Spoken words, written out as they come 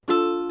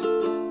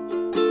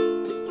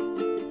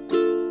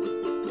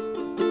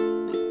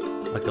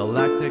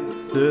galactic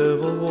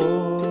civil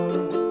war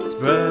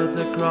spreads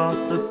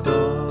across the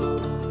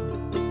stars.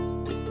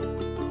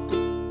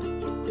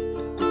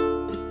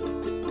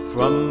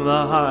 From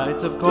the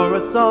heights of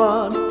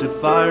Coruscant to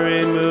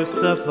fiery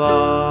Mustafar,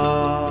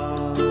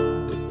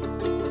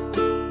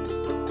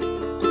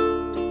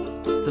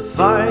 to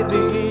fight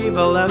the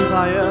evil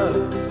empire,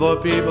 for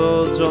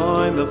people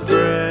join the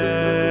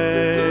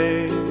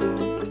fray.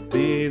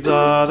 These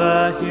are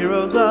the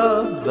heroes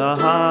of the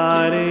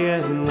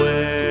Hydian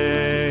Way.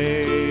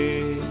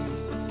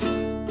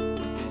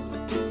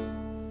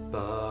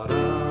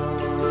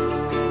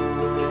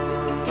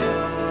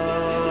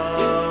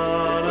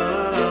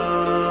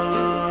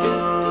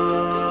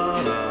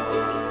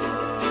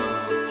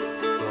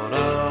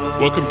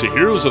 Welcome to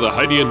Heroes of the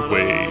Hydian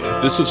Way.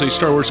 This is a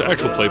Star Wars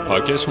actual play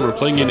podcast, and we're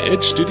playing in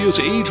Edge Studios'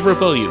 Age of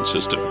Rebellion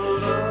system.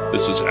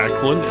 This is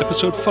Act 1,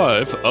 Episode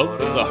 5 of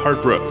The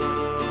Hard Road.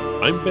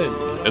 I'm Ben,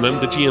 and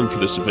I'm the GM for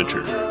this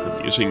adventure.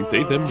 I'm using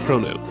they-them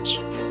pronouns.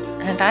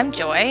 And I'm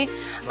Joy.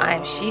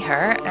 I'm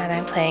she-her, and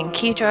I'm playing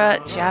Kedra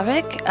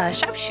Javik, a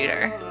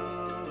sharpshooter.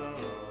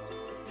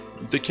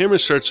 The camera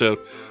starts out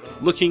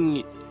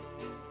looking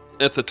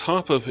at the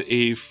top of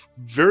a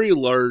very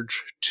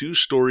large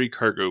two-story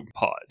cargo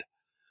pod.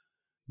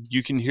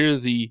 You can hear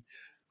the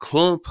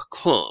clump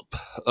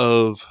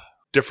of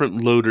different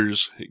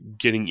loaders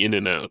getting in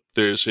and out.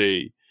 There's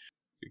a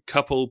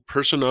couple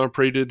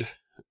person-operated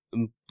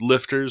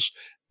lifters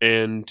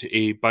and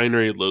a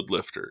binary load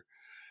lifter.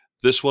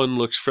 This one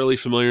looks fairly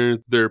familiar.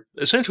 They're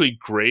essentially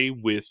gray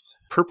with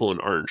purple and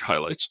orange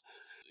highlights.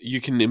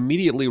 You can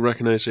immediately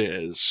recognize it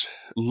as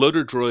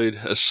loader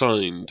droid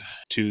assigned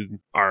to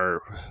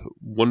our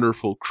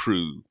wonderful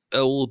crew,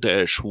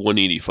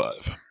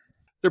 L-185.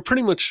 They're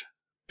pretty much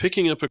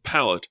picking up a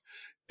pallet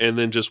and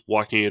then just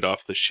walking it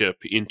off the ship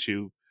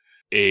into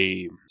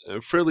a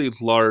fairly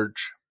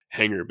large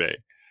hangar bay,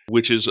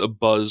 which is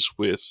abuzz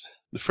with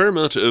a fair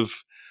amount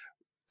of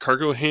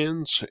cargo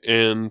hands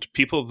and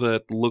people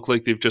that look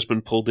like they've just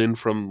been pulled in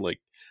from like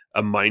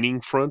a mining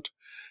front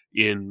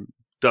in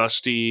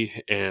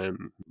dusty and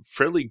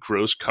fairly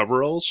gross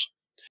coveralls.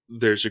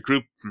 There's a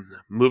group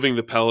moving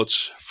the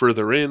pallets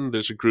further in.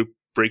 There's a group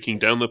breaking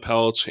down the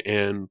pallets,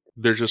 and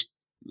they're just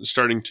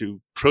starting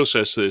to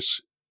process this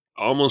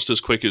almost as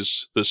quick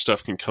as the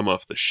stuff can come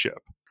off the ship.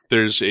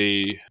 There's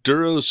a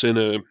Duros and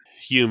a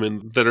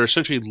human that are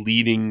essentially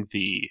leading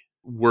the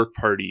work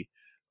party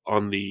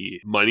on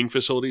the mining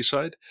facility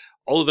side.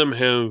 All of them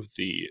have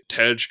the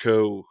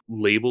Tajco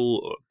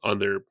label on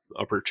their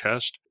upper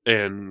chest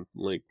and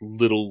like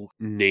little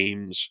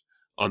names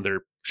on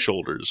their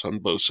shoulders on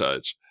both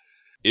sides.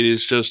 It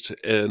is just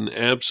an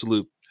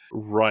absolute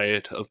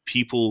riot of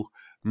people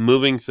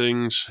moving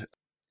things.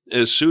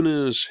 As soon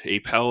as a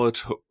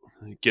pallet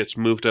gets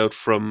moved out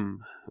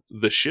from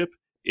the ship,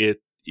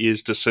 it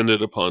is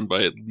descended upon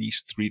by at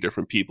least 3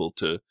 different people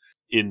to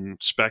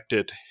inspect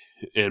it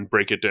and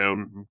break it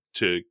down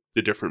to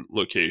the different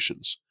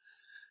locations.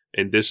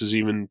 And this is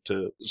even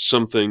to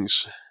some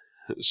things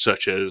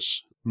such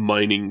as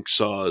mining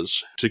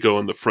saws to go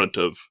on the front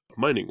of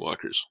mining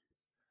walkers.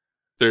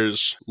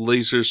 There's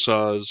laser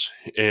saws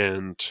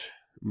and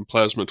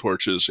plasma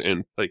torches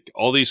and like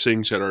all these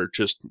things that are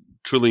just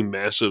truly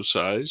massive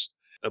sized.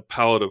 A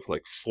pallet of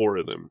like 4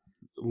 of them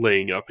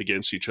laying up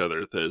against each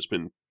other that has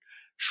been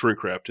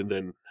shrink wrapped and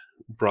then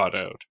brought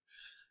out.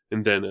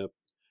 And then an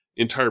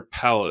entire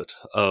pallet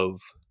of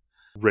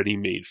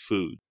ready-made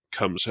food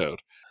comes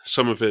out.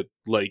 Some of it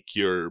like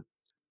your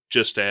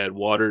just add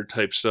water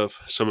type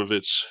stuff. Some of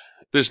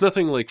there's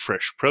nothing like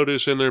fresh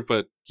produce in there,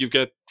 but you've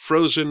got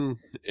frozen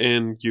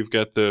and you've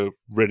got the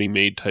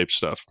ready-made type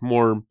stuff.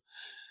 More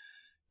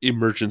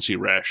emergency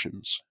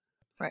rations.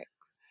 Right.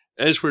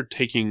 As we're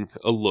taking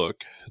a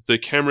look, the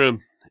camera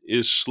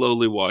is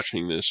slowly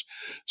watching this,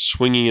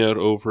 swinging out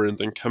over and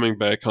then coming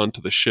back onto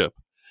the ship.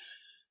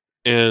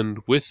 And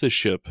with the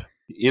ship,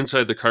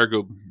 inside the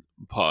cargo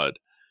pod,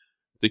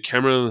 the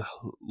camera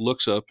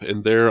looks up,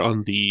 and there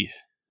on the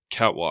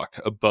catwalk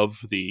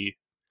above the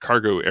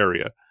cargo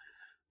area,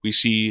 we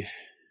see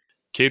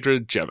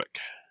Kedra Javik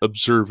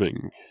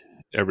observing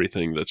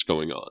everything that's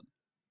going on.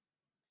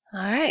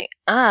 All right.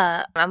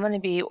 I'm going to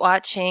be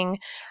watching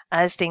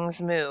as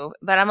things move,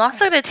 but I'm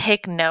also going to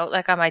take note,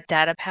 like on my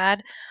data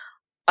pad,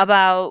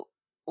 about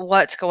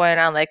what's going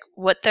on, like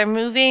what they're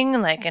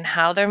moving, like and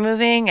how they're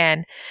moving,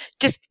 and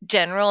just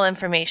general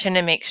information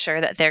to make sure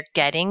that they're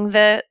getting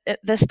the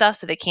stuff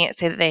so they can't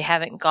say that they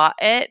haven't got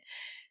it.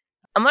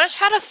 I'm going to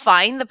try to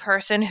find the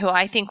person who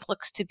I think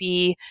looks to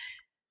be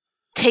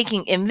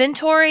taking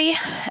inventory.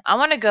 I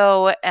want to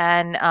go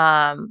and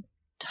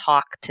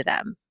talk to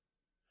them.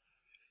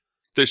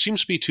 There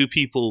seems to be 2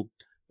 people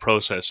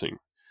processing.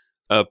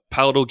 A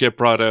pallet will get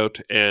brought out,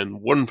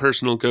 and one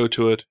person will go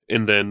to it,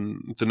 and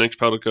then the next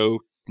pallet will go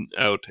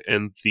out,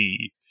 and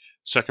the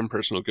second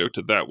person will go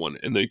to that one,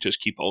 and they just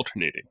keep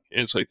alternating.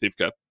 And it's like they've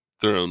got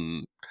their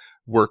own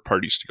work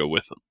parties to go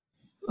with them.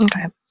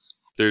 Okay.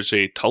 There's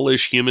a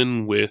tallish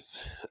human with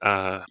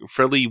a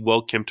fairly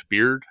well-kempt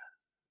beard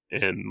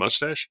and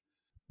mustache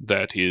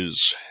that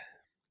is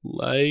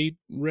light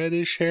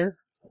reddish hair.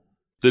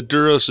 The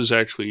Duros is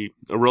actually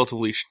a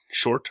relatively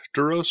short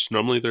Duros.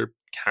 Normally they're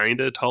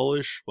kind of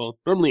tallish. Well,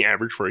 normally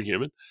average for a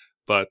human,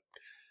 but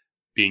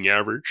being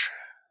average,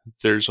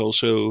 there's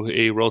also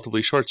a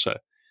relatively short set.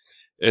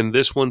 And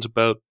this one's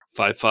about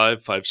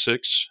 5'5",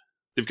 5'6".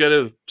 They've got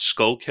a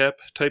skull cap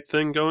type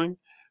thing going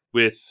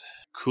with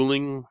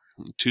cooling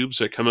tubes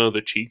that come out of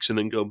the cheeks and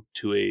then go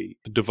to a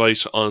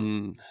device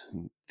on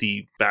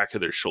the back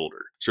of their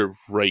shoulder, sort of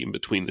right in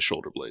between the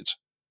shoulder blades.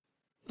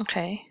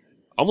 Okay.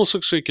 Almost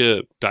looks like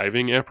a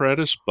diving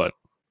apparatus, but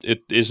it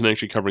isn't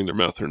actually covering their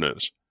mouth or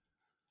nose.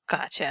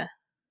 Gotcha.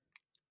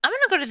 I'm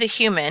gonna go to the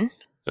human.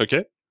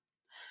 Okay.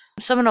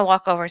 So I'm gonna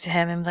walk over to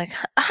him and be like,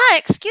 "Hi,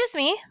 excuse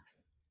me."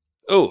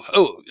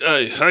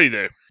 Hi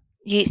there.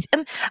 Yes.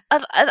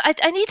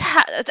 I need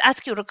to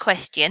ask you a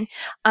question.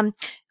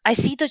 I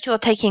see that you're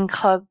taking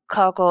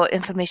cargo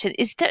information.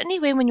 Is there any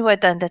way when you are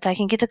done that I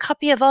can get a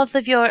copy of all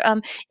of your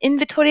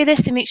inventory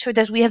list to make sure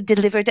that we have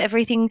delivered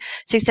everything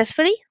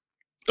successfully?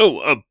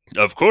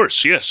 Of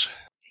course, yes.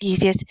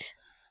 Yes.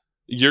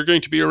 You're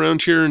going to be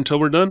around here until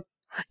we're done?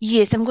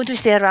 Yes, I'm going to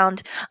stay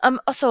around.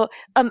 Also,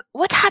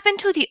 what happened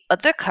to the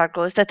other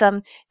cargoes that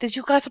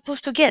you guys are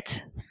supposed to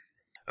get?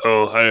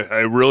 Oh, I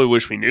really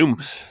wish we knew.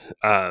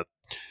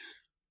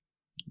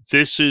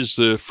 This is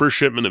the first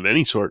shipment of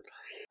any sort.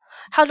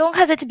 How long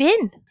has it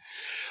been?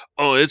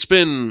 Oh, it's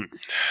been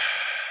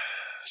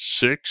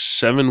 6,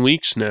 7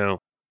 weeks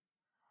now.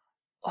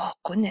 Oh,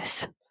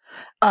 goodness.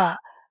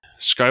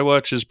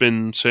 Skywatch has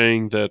been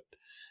saying that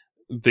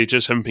they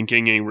just haven't been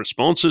getting any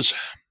responses.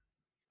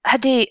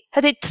 Had they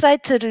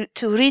tried to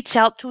reach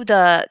out to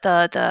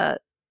the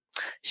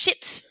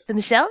ships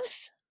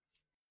themselves?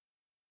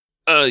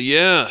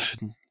 Yeah.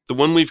 The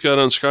one we've got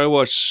on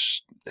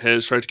Skywatch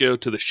has tried to get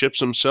out to the ships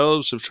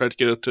themselves, have tried to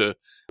get out to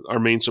our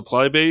main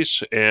supply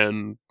base,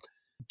 and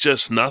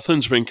just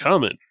nothing's been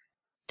coming.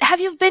 Have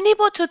you been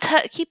able to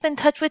keep in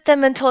touch with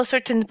them until a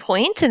certain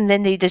point and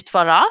then they just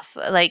fall off?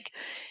 Like,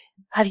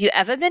 have you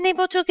ever been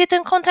able to get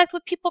in contact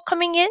with people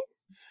coming in?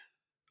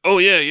 Oh,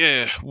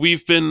 yeah.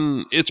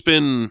 It's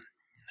been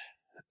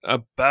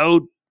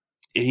about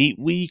 8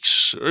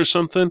 weeks or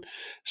something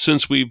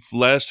since we've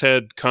last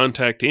had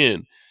contact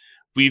in.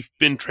 We've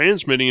been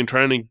transmitting and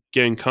trying to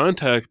get in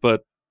contact,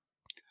 but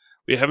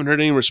we haven't heard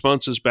any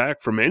responses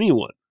back from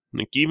anyone.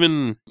 Like,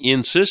 even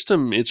in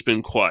system, it's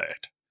been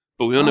quiet.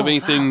 But we don't have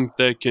anything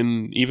that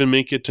can even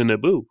make it to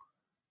Naboo.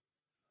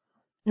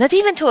 Not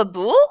even to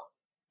Abu?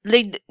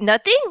 Like,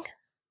 nothing?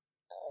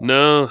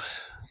 No,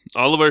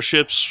 all of our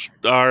ships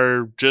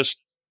are just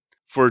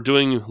for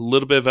doing a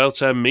little bit of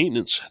outside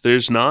maintenance.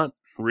 There's not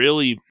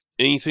really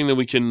anything that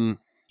we can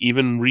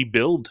even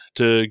rebuild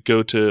to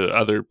go to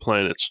other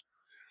planets.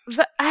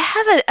 I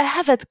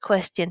have a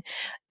question.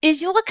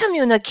 Is your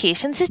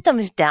communication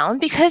systems down?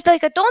 Because I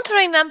don't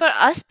remember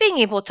us being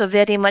able to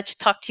very much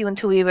talk to you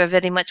until we were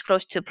very much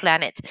close to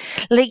planet.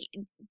 Like,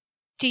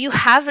 do you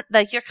have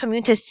your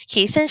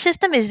communication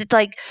system? Is it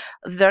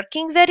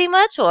working very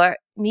much, or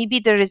maybe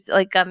there is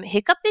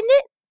hiccup in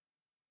it?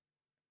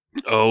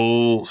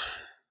 Oh,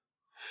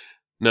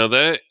 now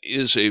that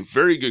is a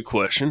very good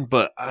question,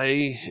 but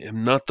I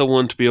am not the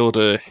one to be able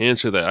to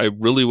answer that. I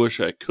really wish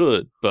I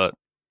could, but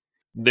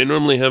they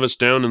normally have us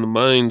down in the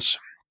mines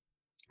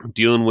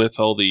dealing with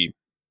all the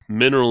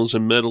minerals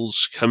and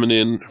metals coming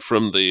in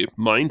from the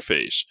mine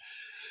phase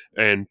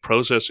and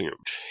processing them.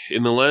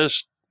 In the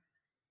last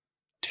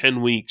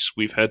 10 weeks,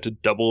 we've had to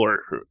double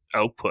our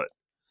output.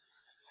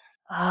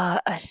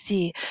 I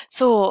see.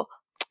 So,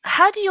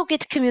 how do you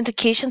get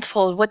communications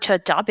for what your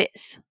job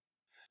is?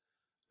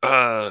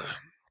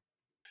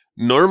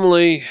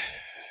 Normally,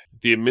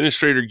 the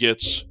administrator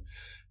gets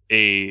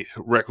a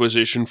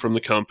requisition from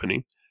the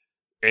company,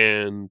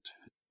 and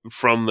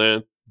from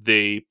that,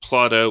 they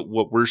plot out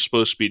what we're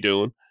supposed to be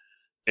doing,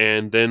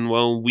 and then,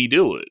 well, we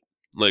do it.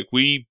 Like,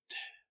 we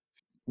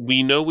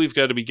know we've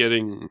got to be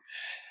getting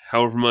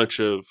however much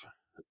of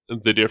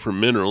the different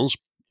minerals,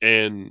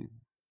 and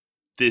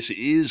this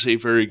is a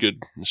very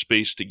good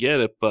space to get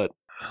it, but,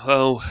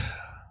 well,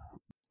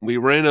 we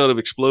ran out of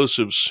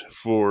explosives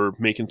for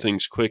making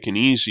things quick and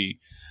easy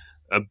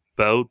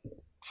about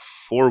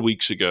 4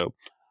 weeks ago,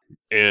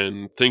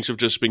 and things have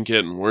just been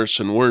getting worse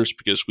and worse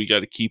because we got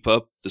to keep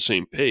up the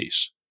same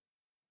pace.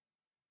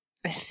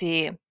 I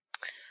see.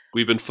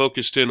 We've been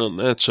focused in on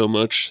that so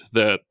much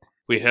that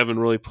we haven't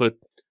really put,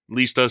 at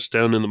least us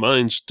down in the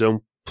mines,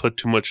 don't put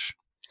too much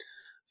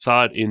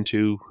thought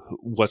into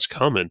what's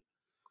coming.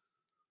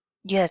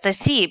 Yes, I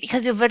see.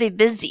 Because you're very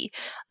busy,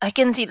 I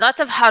can see lots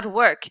of hard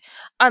work.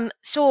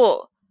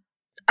 So,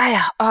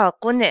 oh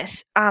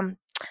goodness.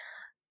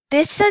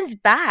 This sounds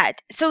bad.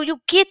 So you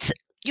get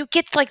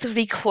the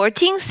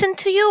recording sent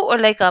to you, or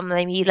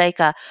maybe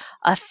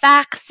a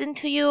fax sent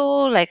to you,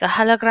 like a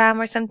hologram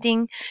or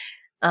something.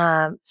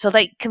 So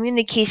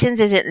communications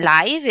isn't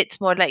live; it's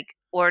more like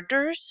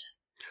orders.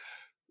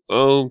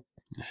 Oh,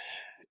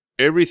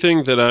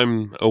 everything that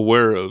I'm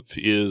aware of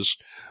is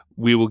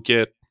we will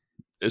get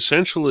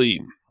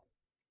essentially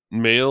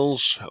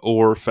mails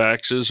or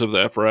faxes of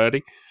that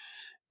variety,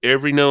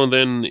 every now and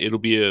then it'll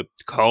be a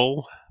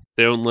call.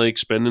 They don't like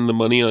spending the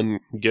money on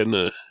getting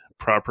a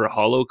proper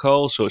holo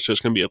call, so it's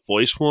just going to be a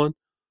voice one.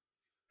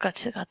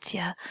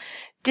 Gotcha.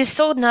 This is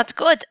so not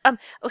good.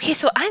 Okay,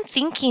 so I'm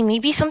thinking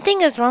maybe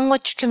something is wrong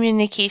with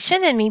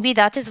communication, and maybe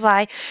that is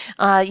why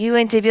you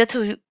weren't able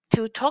to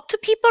talk to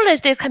people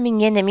as they're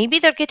coming in, and maybe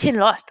they're getting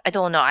lost. I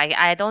don't know.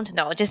 I don't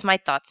know. Just my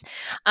thoughts.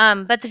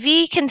 But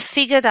we can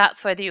figure that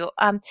for you.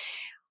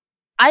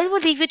 I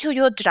will leave it to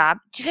your job.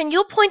 Can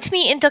you point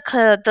me in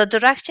the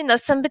direction of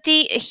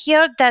somebody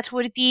here that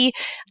would be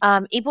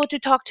able to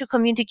talk to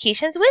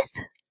communications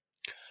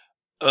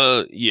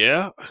with?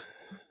 Yeah.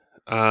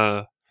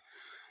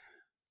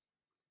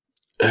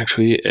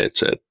 Actually,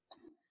 it's at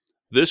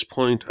this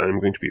point I'm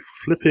going to be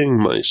flipping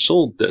my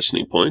soul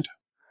destiny point.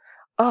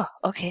 Oh,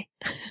 okay.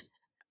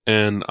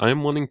 And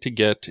I'm wanting to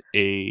get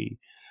a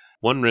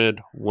 1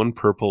 red, 1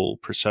 purple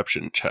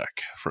perception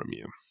check from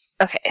you.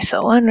 Okay,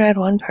 so 1 red,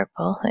 1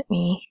 purple.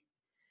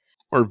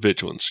 Or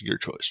vigilance, your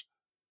choice.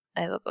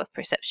 I will go with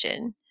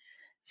perception.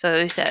 So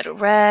you said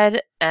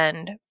red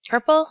and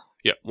purple?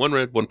 Yeah, 1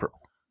 red, 1 purple.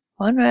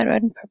 1 red,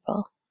 red, and purple.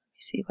 Let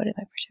me see what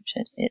my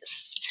perception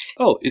is.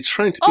 Oh, it's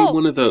trying to be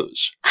one of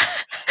those.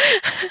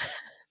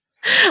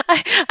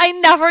 I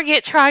never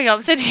get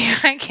triumphs, and here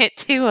I get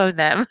 2 of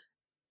them.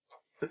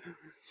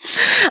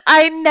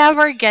 I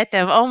never get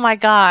them. Oh my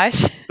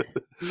gosh.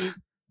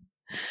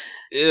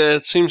 Yeah,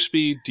 it seems to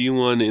be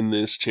D1 in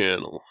this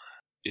channel.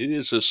 It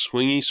is a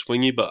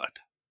swingy bot.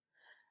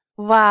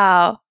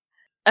 Wow.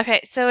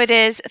 Okay, so it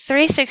is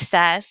 3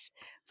 success,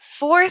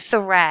 4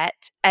 threat,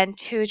 and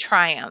 2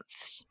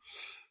 triumphs.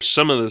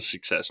 Some of the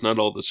success, not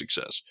all the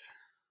success.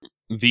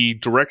 The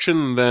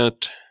direction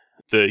that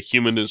the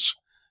human is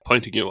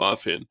pointing you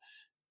off in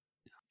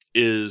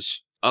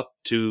is up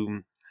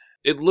to...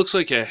 It looks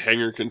like a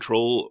hangar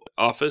control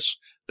office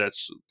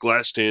that's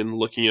glassed in,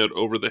 looking out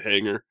over the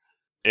hangar,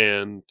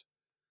 and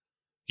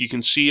you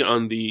can see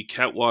on the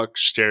catwalk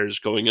stairs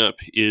going up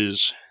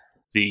is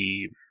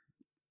the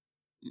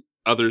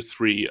other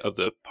 3 of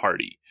the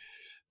party,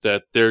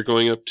 that they're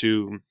going up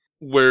to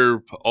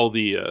where all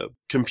the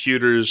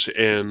computers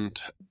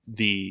and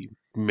the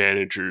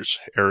manager's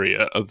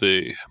area of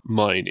the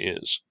mine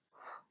is.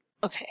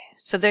 Okay,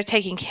 so they're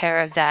taking care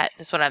of that,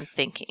 is what I'm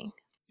thinking.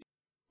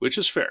 Which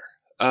is fair.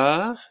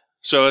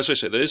 So as I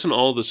said, that isn't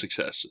all the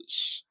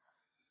successes.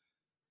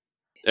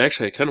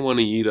 Actually, I kind of want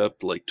to eat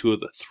up like 2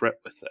 of the threat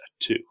with that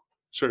too.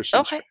 Sort of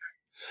seems fair.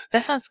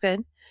 That sounds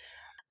good.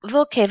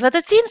 Okay, but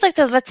it seems like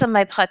the rest of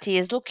my party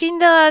is looking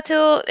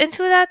into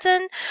that.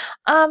 And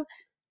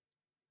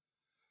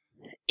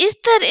is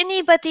there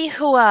anybody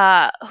who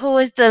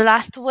is the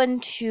last one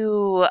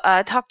to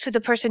talk to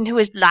the person who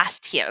is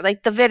last here,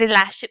 like the very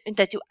last shipment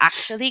that you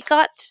actually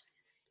got?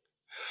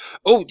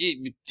 Oh,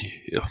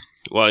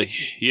 why,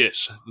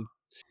 yes.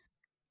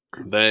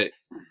 That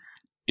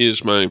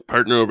is my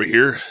partner over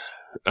here,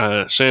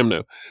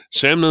 Samno.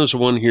 Samno's the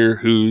one here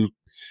who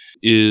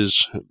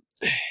is...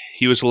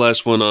 He was the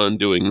last one on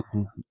doing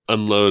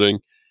unloading.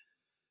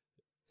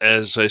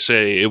 As I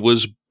say, it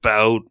was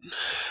about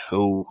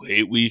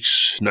 9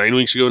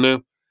 weeks ago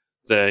now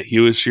that he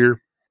was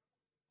here.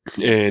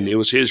 And it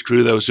was his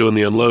crew that was doing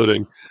the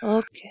unloading.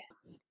 Okay.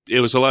 It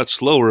was a lot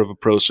slower of a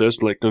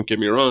process, like, don't get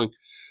me wrong.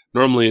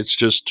 Normally it's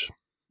just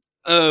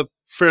a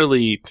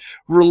fairly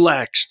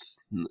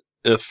relaxed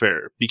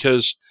affair,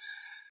 because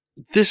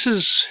this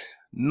is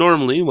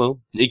normally, well,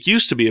 it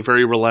used to be a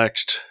very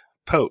relaxed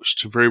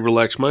post, a very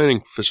relaxed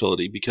mining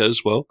facility,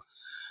 because, well,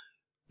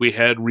 we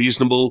had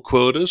reasonable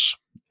quotas.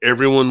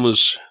 Everyone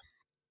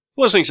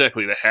wasn't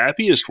exactly the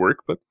happiest work,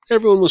 but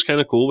everyone was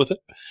kind of cool with it.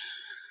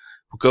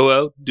 We'll go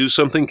out, do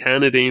something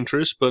kind of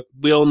dangerous, but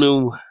we all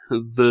knew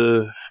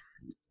the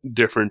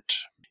different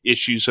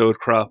issues that would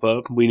crop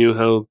up. We knew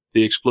how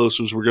the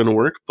explosives were going to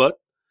work, but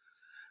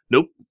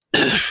nope.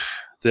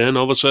 Then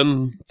all of a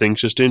sudden,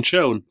 things just didn't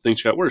show, and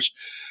things got worse.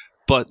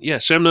 But yeah,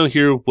 Samno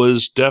here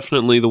was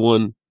definitely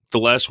the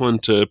last one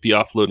to be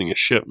offloading a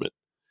shipment.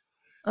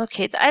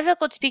 Okay, I will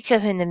go speak to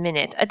him in a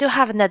minute. I do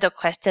have another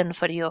question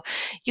for you.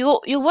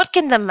 You work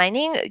in the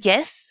mining,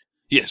 yes?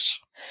 Yes.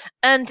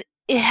 And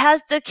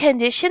has the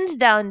conditions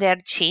down there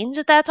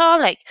changed at all?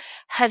 Like,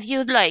 have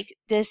you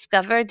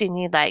discovered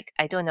any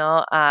I don't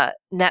know,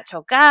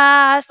 natural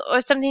gas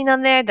or something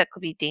on there that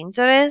could be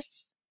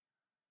dangerous?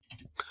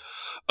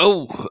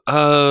 Oh,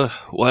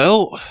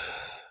 well,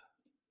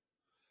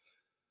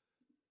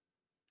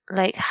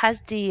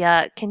 has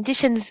the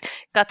conditions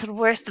got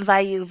worse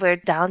while you were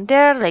down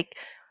there?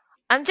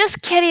 I'm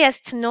just curious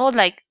to know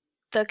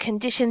the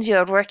conditions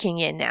you're working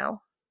in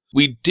now.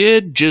 We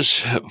did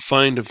just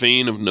find a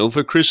vein of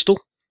Nova crystal,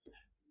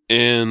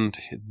 and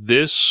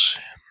this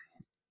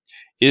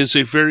is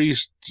a very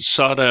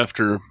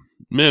sought-after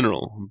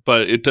mineral,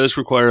 but it does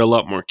require a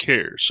lot more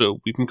care, so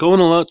we've been going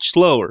a lot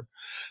slower.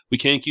 We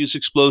can't use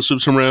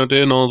explosives around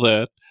it and all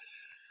that.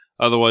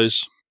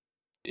 Otherwise,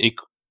 it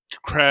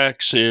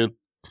cracks, and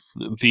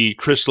the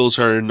crystals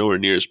are nowhere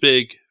near as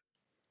big,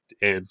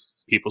 and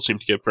people seem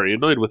to get very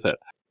annoyed with that.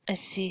 I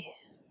see.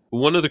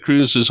 One of the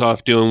crews is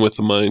off dealing with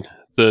the mine.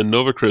 the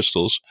Nova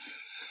crystals,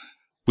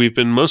 we've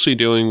been mostly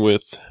dealing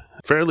with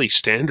fairly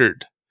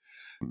standard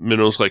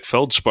minerals like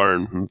feldspar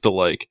and the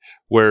like,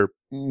 where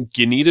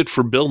you need it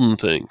for building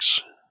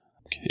things.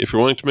 If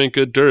you're wanting to make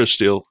good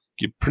Durasteel,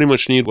 you pretty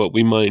much need what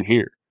we mine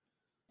here.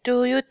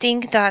 Do you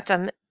think that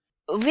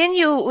when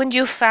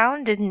you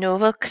found the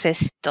Nova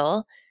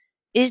crystal,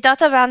 is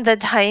that around the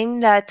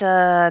time that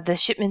the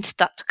shipment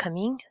stopped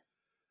coming?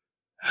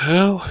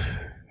 Well,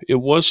 it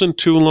wasn't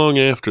too long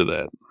after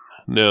that,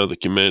 now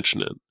that you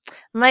mention it.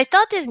 My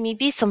thought is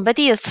maybe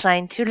somebody is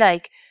trying to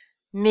like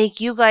make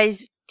you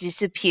guys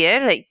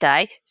disappear, like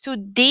die, so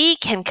they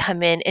can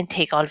come in and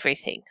take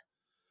everything.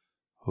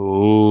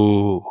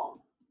 Oh.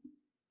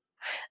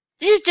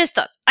 Just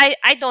thought.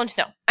 I don't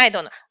know. I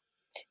don't know.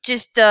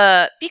 Just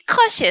be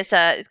cautious,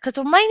 because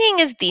mining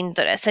is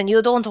dangerous, and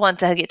you don't want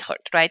to get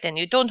hurt, right? And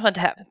you don't want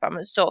to have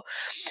problems. So,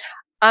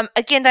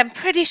 again, I'm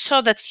pretty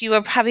sure that you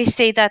will probably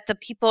say that the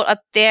people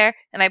up there,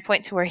 and I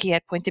point to where he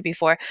had pointed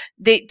before,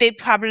 they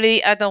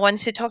probably are the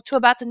ones to talk to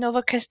about the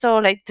Nova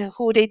Crystal, like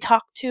who they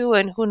talk to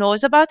and who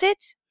knows about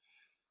it.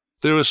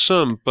 There was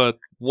some, but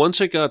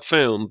once it got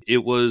found,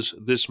 it was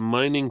this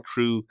mining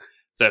crew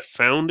that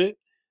found it.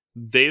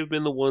 They've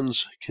been the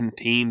ones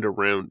contained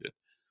around it.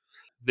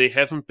 They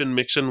haven't been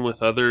mixing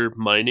with other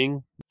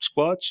mining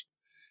squads.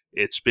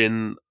 It's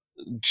been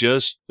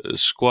just a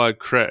squad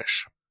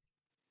crash.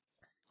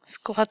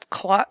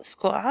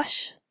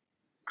 Squash?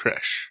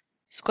 Crash.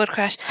 Squad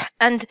crash.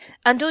 And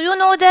do you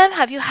know them?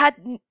 Have you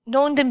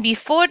known them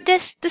before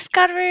this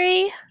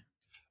discovery?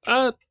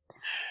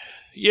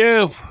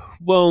 Yeah,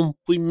 well,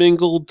 we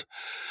mingled.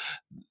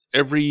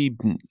 Every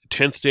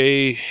 10th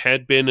day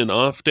had been an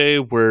off day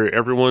where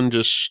everyone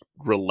just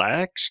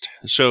relaxed.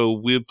 So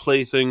we'd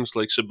play things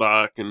like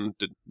Sabak and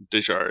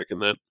Dejarik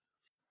and that.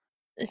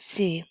 Let's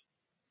see.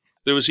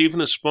 There was even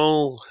a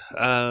small,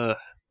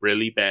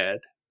 really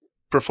bad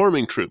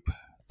performing troupe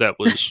that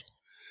was,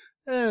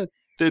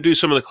 they'd do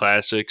some of the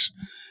classics,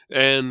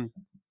 and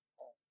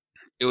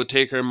it would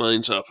take our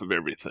minds off of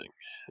everything.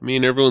 I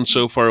mean, everyone's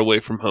so far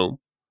away from home.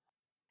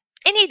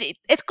 And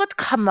it's good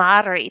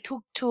camaraderie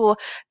to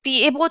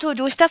be able to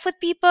do stuff with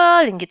people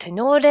and get to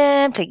know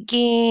them, play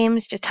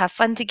games, just have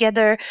fun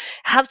together.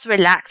 Helps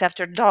relax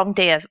after a long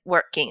day of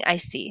working. I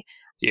see.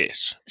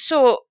 Yes.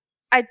 So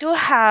I do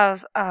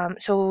have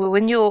so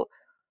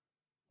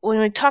when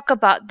we talk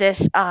about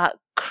this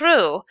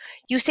crew,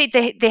 you say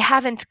they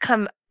haven't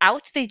come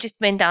out, they just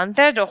been down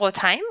there the whole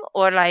time,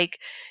 or like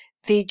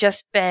they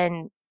just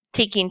been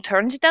taking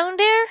turns down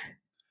there?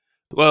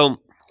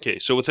 Well, okay,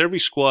 so with every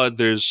squad,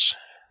 there's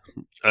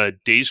a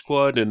day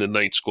squad and a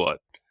night squad.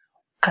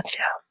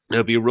 Gotcha.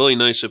 It'd be really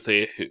nice if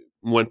they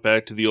went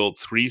back to the old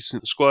 3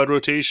 squad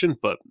rotation,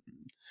 but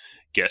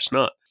guess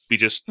not. We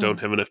just don't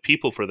have enough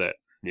people for that,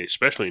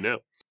 especially now.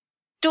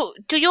 Do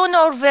you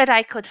know where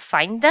I could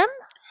find them?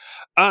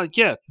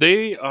 Yeah,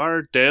 they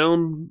are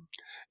down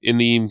in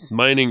the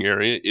mining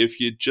area. If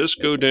you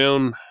just go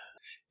down,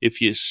 if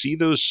you see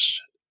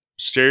those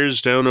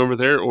stairs down over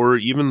there, or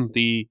even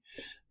the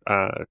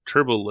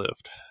turbo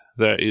lift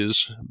that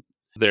is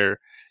there,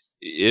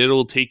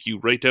 it'll take you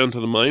right down to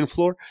the mine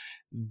floor.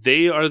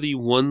 They are the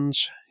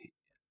ones,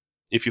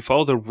 if you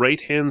follow the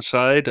right-hand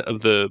side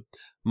of the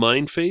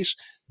mine face,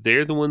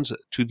 they're the ones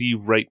to the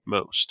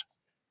rightmost.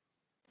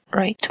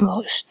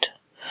 Rightmost.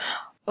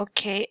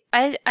 Okay,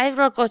 I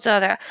will go to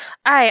there.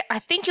 I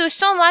thank you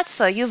so much,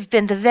 sir. You've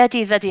been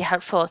very, very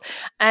helpful.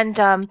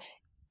 And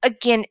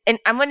again, and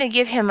I'm going to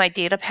give him my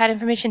data pad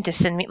information to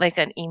send me like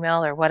an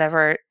email or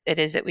whatever it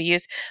is that we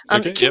use.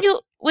 Okay, can you,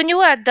 when you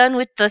are done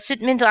with the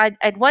shipment,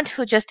 I'd want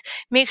to just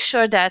make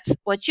sure that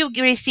what you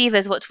receive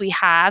is what we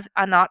have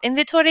on our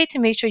inventory to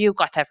make sure you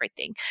got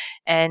everything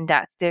and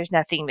that there's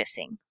nothing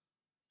missing.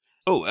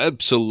 Oh,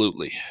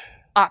 absolutely.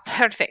 Ah,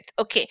 perfect.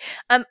 Okay.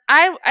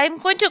 I'm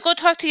going to go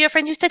talk to your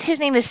friend. You said his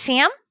name is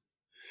Sam?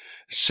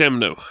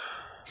 Samno.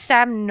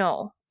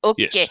 Samno.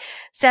 Okay. Yes.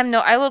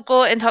 Samno, I will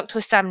go and talk to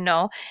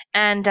Samno.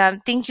 And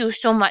thank you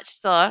so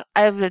much, sir.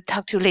 I will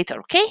talk to you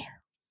later, okay?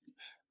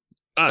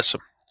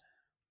 Awesome.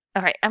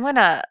 All right. I'm going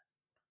to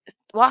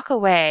walk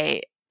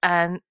away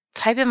and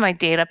type in my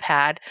data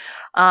pad.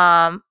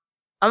 I'm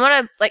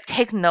going to like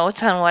take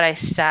notes on what I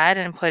said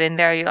and put in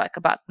there like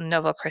about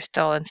Nova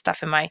Crystal and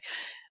stuff in my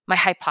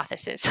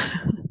hypothesis.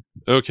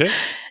 Okay.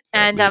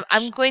 And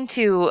I'm going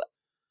to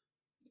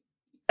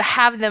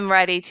have them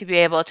ready to be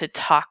able to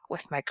talk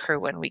with my crew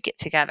when we get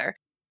together.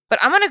 But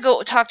I'm going to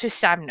go talk to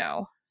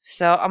Samno.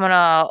 So I'm going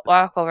to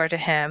walk over to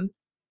him.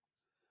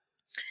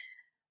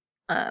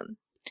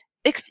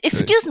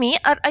 Excuse me,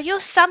 are you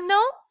Samno?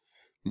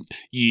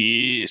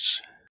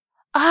 Yes.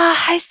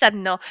 Hi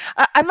Samno.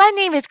 My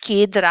name is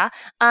Kedra.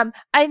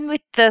 I'm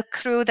with the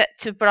crew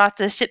that brought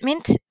the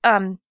shipment.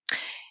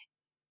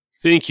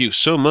 Thank you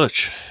so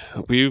much.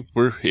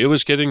 It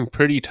was getting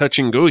pretty touch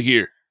and go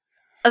here.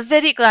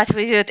 Very glad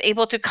we were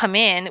able to come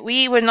in.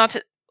 We were not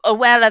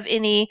aware of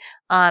any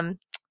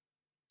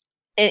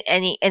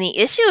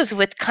issues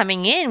with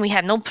coming in. We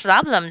had no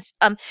problems.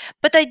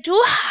 But I do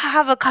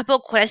have a couple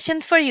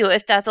questions for you,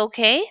 if that's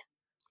okay.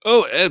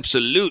 Oh,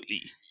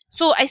 absolutely.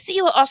 So I see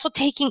you are also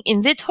taking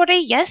inventory,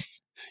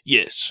 yes?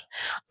 Yes.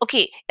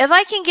 Okay, if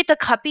I can get a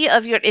copy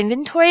of your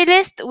inventory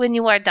list when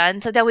you are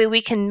done, so that way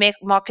we can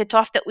mark it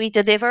off that we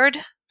delivered.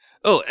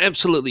 Oh,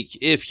 absolutely.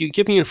 If you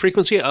give me a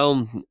frequency,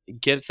 I'll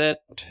get that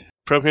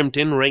programmed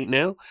in right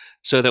now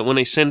so that when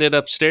I send it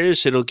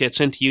upstairs, it'll get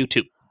sent to you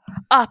too.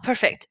 Ah,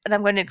 perfect. And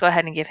I'm going to go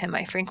ahead and give him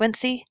my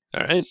frequency.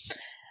 All right.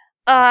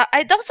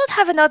 I also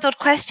have another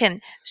question.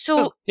 Oh,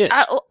 So yes.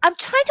 I'm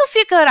trying to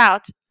figure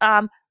out,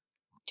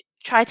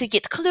 try to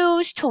get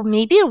clues to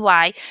maybe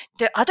why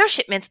the other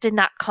shipments did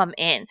not come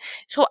in.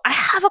 So I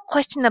have a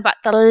question about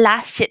the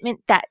last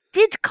shipment that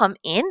did come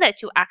in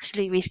that you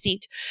actually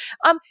received.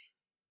 Um,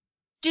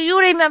 do you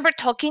remember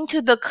talking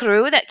to the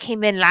crew that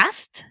came in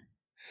last?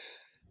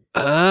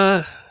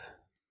 Uh,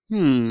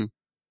 hmm.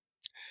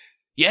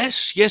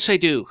 Yes, I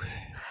do.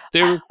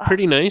 They were Uh,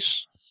 pretty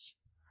nice.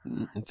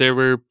 They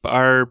were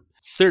our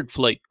third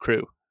flight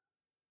crew.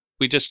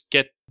 We just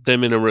get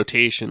them in a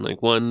rotation,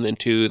 like 1, then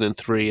 2, then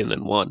 3, and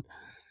then 1.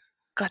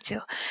 got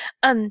you.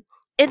 And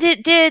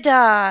did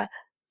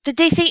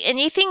they say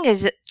anything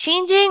is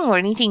changing or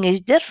anything is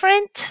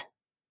different?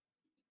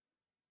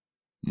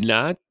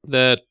 Not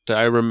that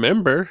I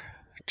remember,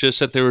 just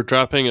that they were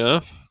dropping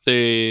off.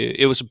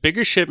 It was a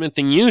bigger shipment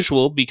than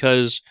usual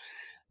because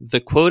the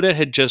quota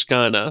had just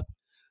gone up.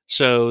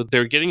 So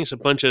they're getting us a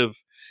bunch of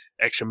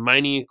extra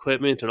mining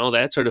equipment and all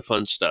that sort of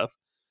fun stuff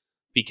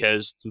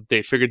because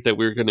they figured that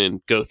we were going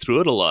to go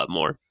through it a lot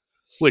more,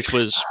 which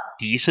was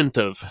decent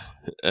of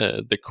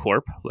the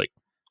corp. Like,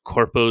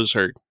 corpos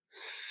are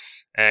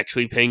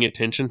actually paying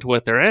attention to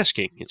what they're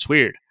asking. It's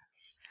weird.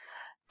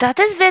 That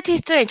is very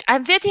strange.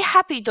 I'm very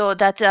happy though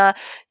that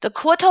the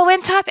quota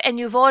went up and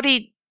you've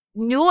already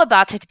knew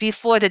about it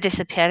before the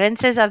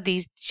disappearances of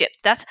these ships.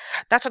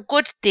 That's a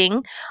good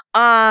thing.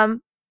 I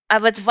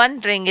was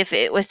wondering if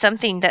it was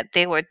something that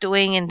they were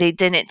doing and they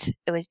didn't.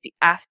 It was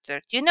after.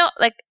 You know,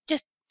 like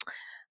just.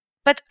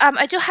 But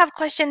I do have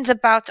questions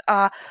about.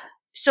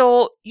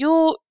 So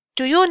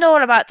do you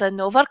know about the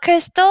Nova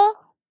Crystal?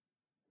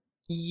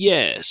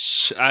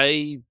 Yes,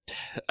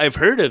 I've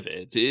heard of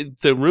it.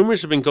 The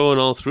rumors have been going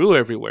all through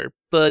everywhere,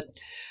 but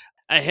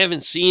I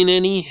haven't seen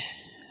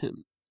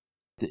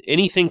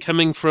anything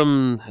coming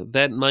from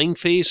that mine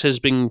phase has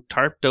been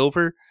tarped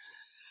over.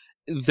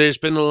 There's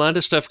been a lot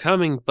of stuff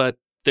coming, but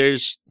they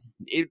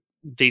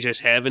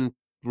just haven't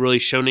really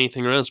shown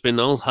anything around. It's been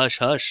all hush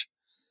hush.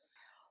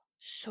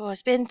 So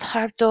it's been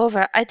tarped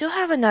over. I do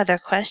have another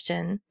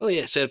question. Oh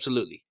yes,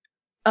 absolutely.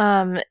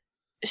 Um,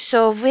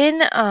 so when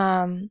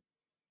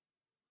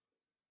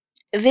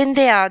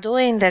they are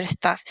doing their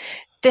stuff,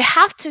 they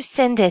have to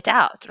send it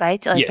out,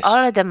 right? Like Yes.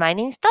 all of the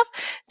mining stuff.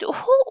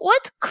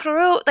 What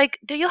crew? Like,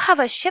 do you have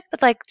a ship?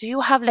 Like, do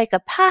you have like a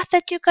path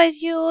that you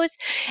guys use?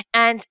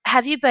 And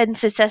have you been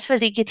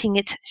successfully getting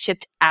it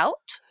shipped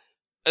out?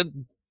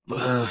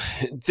 Uh,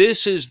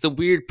 this is the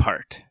weird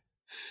part.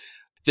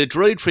 The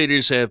droid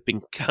freighters have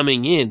been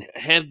coming in,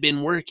 have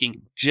been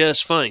working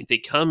just fine. They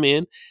come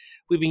in,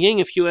 we've been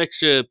getting a few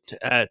extra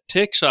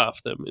ticks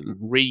off them and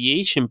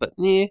radiation, but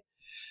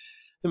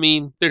I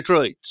mean, they're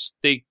droids.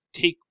 They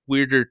take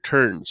weirder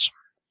turns.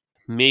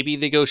 Maybe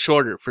they go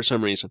shorter for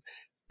some reason,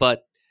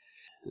 but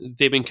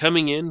they've been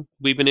coming in.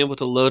 We've been able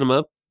to load them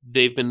up.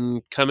 They've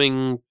been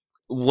coming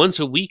once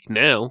a week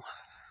now,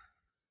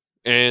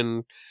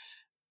 and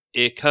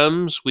it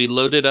comes. We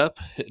load it up.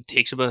 It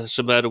takes us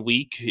about a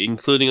week,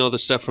 including all the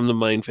stuff from the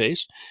mine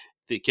phase.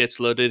 It gets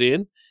loaded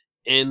in,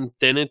 and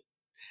then it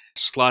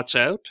slots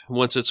out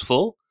once it's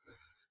full.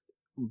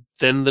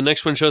 Then the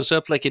next one shows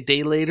up like a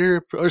day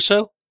later or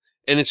so,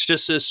 and it's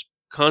just this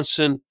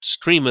constant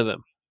stream of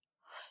them.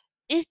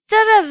 Is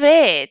there a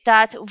way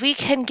that we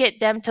can get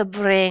them to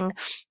bring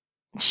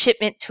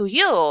shipment to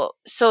you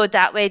so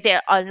that way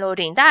they're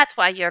unloading that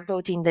while you're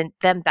loading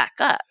them back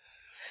up?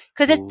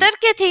 Because if Ooh. they're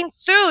getting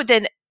through,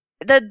 then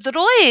the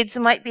droids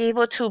might be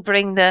able to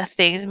bring the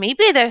things.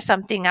 Maybe there's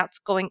something else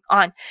going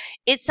on.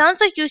 It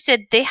sounds like you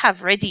said they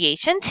have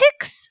radiation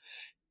ticks,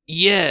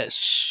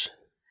 Yes.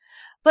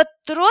 but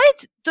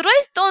droids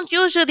don't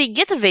usually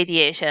get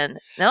radiation,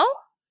 no?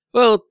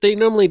 Well, they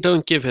normally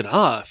don't give it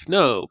off,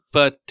 no,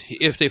 but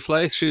if they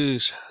fly through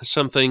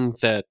something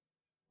that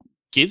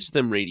gives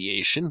them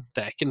radiation,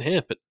 that can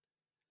happen.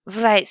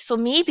 Right. So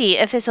maybe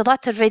if it's a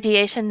lot of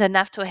radiation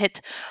enough to hit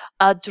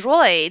a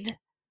droid,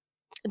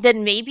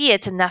 then maybe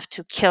it's enough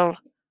to kill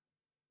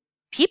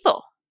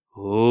people.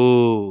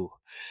 Oh,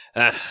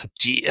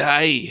 gee,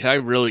 I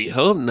really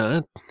hope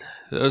not.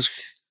 Those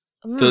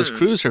Hmm.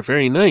 crews are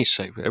very nice.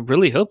 I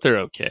really hope they're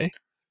okay.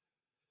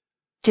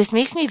 Just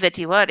makes me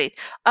very worried.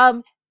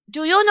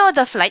 Do you know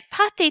the flight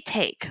path they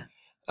take?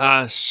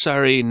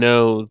 Sorry,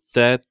 no,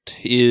 that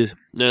is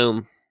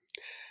no.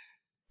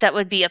 That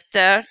would be up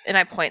there, and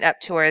I point up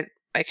to where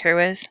my crew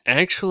is.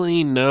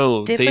 Actually,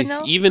 no. Do you They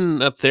know?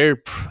 even up there,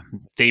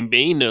 they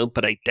may know,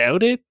 but I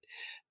doubt it.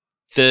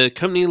 The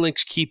company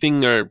likes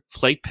keeping our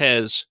flight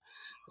paths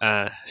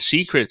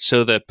secret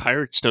so that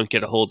pirates don't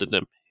get a hold of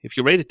them. If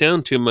you write it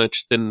down too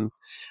much, then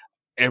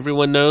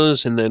everyone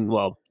knows, and then,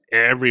 well,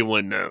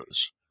 everyone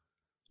knows.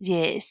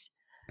 Yes.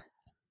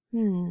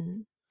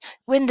 Hmm.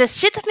 When the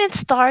shipment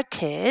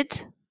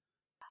started,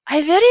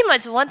 I very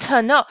much want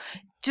to know,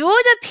 do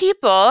the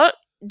people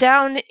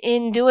down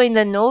in doing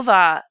the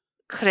Nova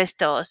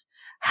crystals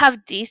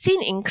have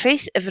decent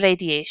increase of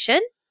radiation?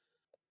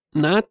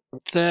 Not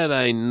that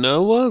I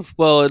know of.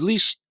 Well, at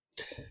least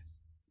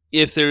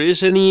if there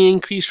is any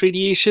increased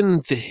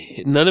radiation,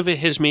 none of it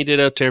has made it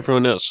out to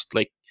everyone else.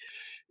 Like,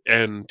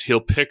 and he'll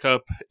pick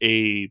up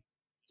a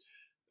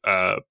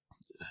uh,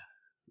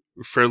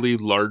 fairly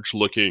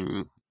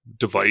large-looking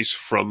device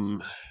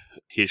from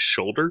his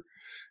shoulder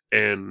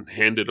and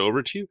hand it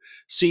over to you.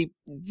 See,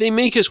 they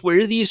make us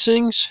wear these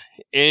things,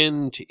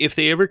 and if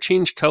they ever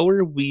change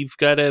color, we've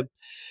got to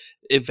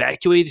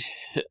evacuate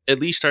at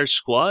least our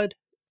squad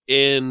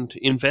and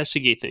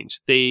investigate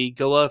things. They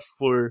go off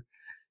for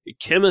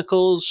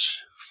chemicals,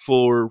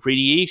 for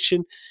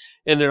radiation,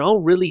 and they're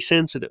all really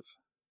sensitive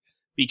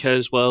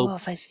because, well, Oh,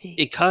 I see.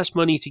 it costs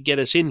money to get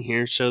us in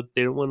here, so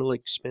they don't want to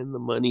like spend the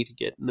money to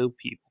get no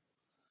people.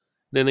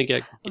 Then they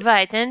get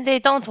Right, and they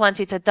don't want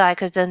you to die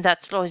because then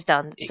that slows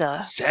down the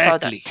exactly.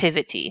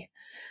 productivity.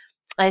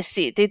 I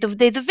see. They do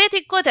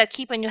very good at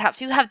keeping you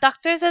happy. You have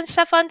doctors and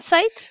stuff on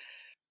site?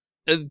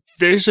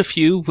 There's a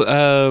few.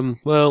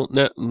 Well,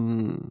 no,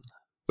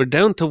 we're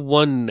down to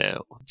one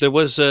now. There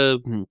was a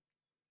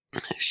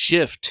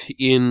shift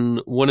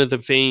in one of the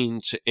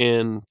veins,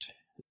 and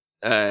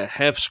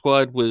half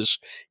squad was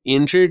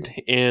injured.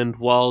 And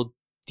while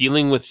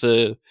dealing with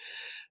the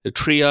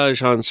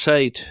triage on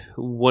site,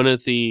 one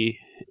of the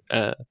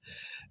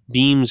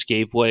beams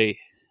gave way,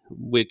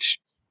 which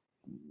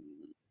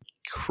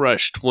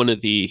crushed one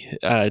of the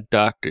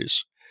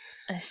doctors.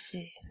 I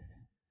see.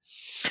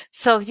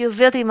 So you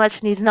very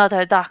much need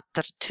another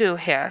doctor too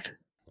here.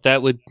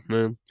 That would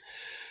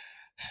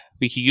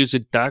we could use a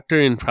doctor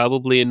and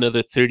probably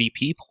another 30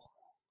 people.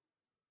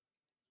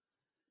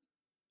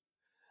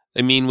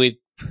 I mean, we'd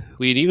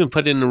even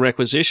put in a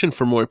requisition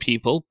for more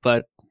people,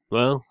 but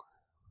well,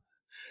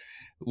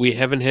 we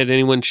haven't had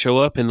anyone show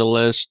up in the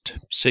last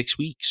 6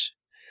 weeks.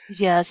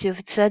 Yes,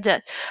 you've said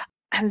that.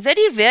 I'm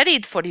very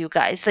worried for you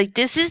guys. Like,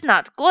 this is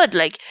not good.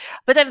 Like,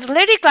 but I'm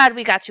really glad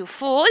we got you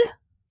food.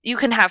 You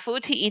can have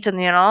food to eat, and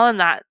and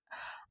that,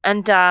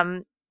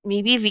 and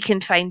maybe we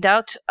can find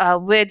out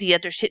where the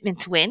other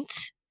shipments went.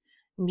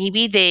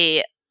 Maybe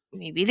they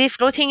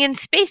floating in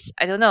space.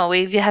 I don't know.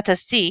 We have to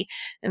see.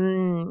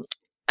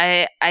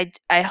 I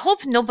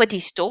hope nobody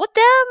stole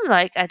them.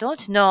 Like, I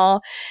don't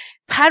know.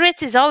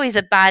 Pirates is always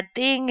a bad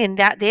thing, and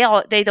that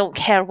they don't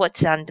care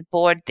what's on the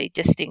board. They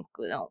just think,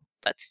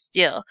 but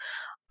still.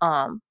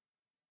 Um,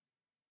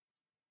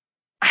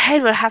 I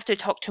will have to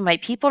talk to my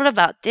people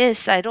about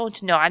this. I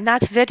don't know. I'm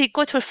not very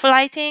good with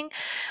flighting.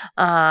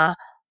 Uh,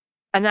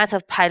 I'm not a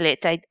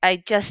pilot.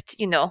 I just,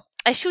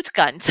 I shoot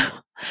guns.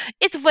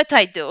 It's what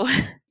I do.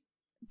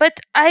 But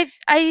I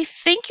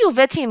thank you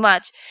very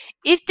much.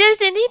 If there's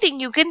anything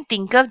you can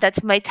think of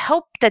that might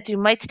help, that you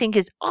might think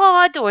is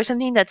odd or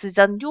something that is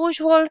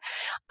unusual,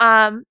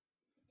 um,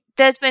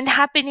 that's been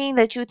happening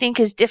that you think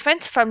is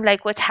different from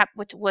like what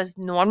was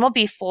normal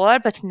before,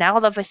 but now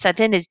all of a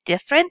sudden is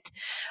different,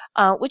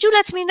 would you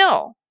let me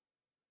know?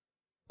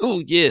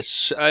 Oh,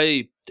 yes,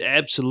 I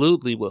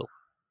absolutely will.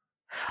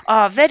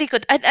 Oh, very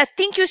good. I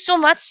thank you so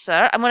much,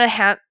 sir. I'm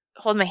gonna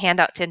hold my hand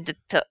out to him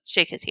to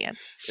shake his hand.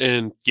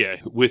 And yeah,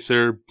 with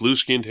their blue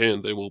skinned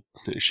hand, they will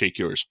shake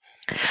yours.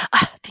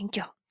 Thank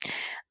you.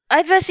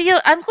 I will see you.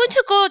 I'm going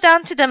to go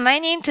down to the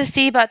mining to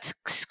see about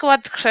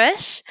Squad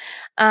Crash.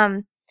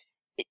 Um,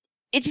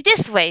 it's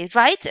this way,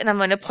 right? And I'm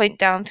going to point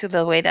down to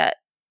the way that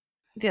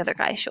the other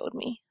guy showed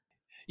me.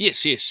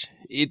 Yes, yes,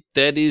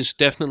 that is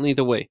definitely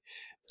the way.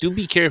 Do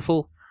be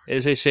careful.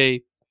 As I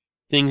say,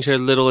 things are a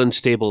little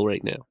unstable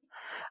right now.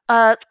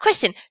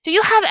 Question: do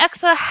you have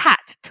extra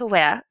hat to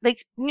wear, like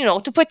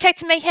to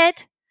protect my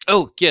head?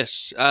 Oh,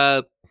 yes.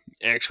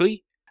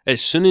 Actually,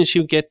 as soon as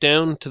you get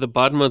down to the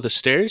bottom of the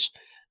stairs,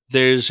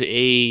 there's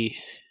a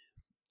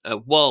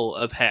wall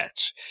of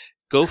hats.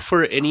 Go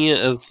for any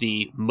of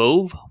the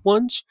mauve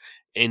ones,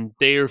 and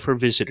they are for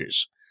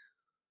visitors.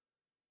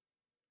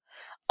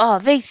 Oh,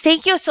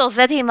 thank you so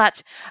very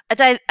much.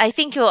 And I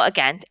thank you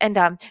again. And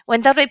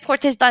when the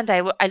report is done,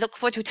 I look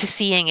forward to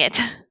seeing it.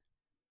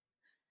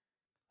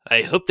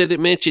 I hope that it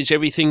matches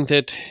everything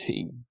that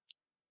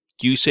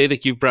you say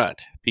that you've brought,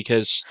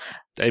 because,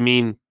 I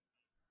mean,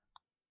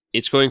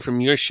 it's going from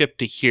your ship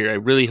to here. I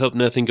really hope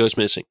nothing goes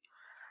missing.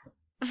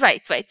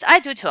 Right. I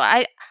do too.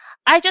 I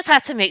just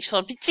have to make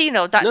sure,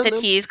 dot No, the no.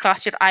 T's,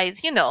 cross your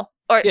I's,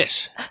 or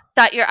Yes,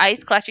 dot your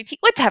I's, cross your T,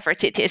 whatever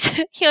it is,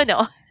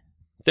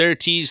 there are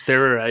T's,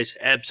 there are I's,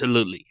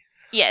 absolutely.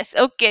 Yes,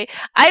 okay.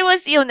 I will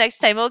see you next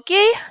time,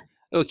 okay?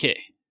 Okay.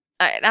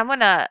 All right, I'm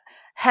gonna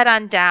head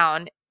on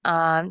down,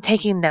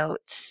 taking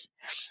notes.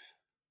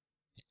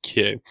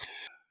 Okay.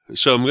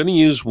 So I'm going to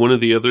use one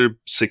of the other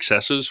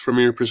successes from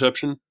your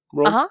perception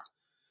roll. Uh-huh.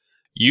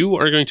 You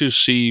are going to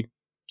see.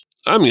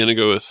 I'm going to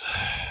go with.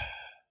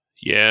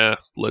 Yeah,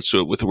 let's do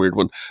it with a weird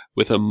one.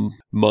 With a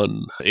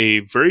mun. A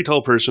very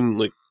tall person.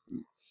 Like,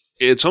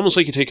 it's almost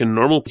like you take a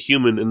normal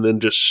human and then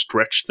just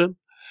stretch them.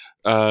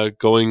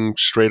 going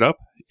straight up,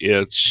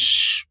 it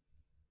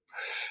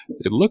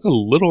look a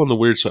little on the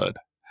weird side.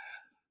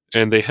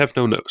 And they have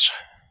no nose.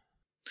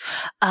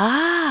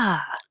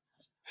 Ah.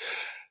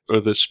 Or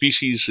the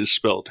species is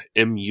spelled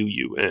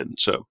M-U-U-N,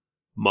 so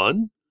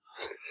mun.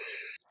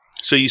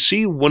 So you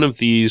see one of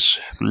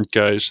these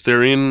guys,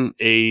 they're in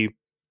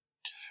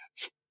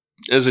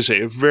as I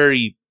say, a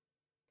very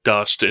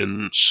dust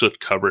and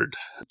soot-covered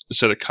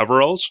set of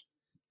coveralls,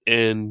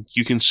 and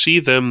you can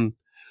see them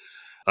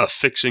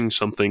affixing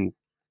something.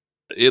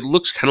 It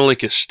looks kind of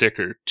like a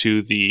sticker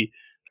to the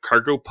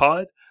cargo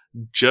pod,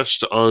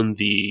 just on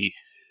the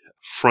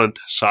front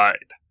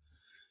side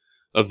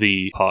of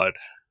the pod,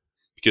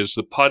 because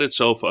the pod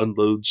itself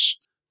unloads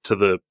to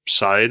the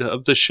side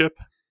of the ship.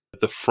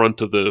 The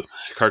front of the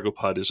cargo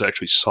pod is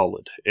actually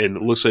solid, and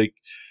it looks like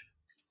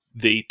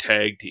they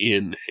tagged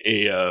in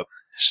a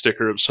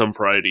sticker of some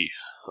variety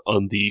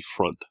on the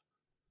front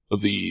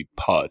of the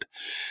pod.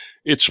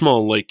 It's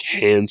small, like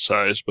hand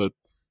size, but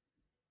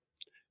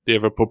they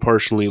have a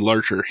proportionally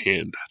larger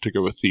hand to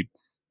go with the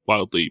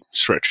wildly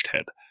stretched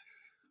head.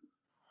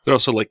 They're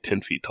also like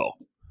 10 feet tall.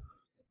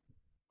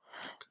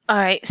 All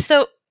right.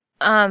 So,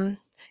 can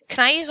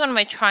I use one of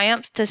my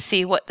triumphs to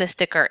see what the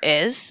sticker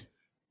is?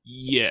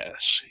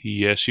 Yes,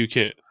 you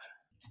can.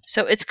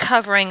 So it's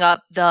covering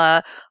up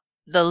the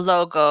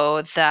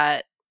logo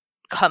that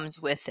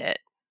comes with it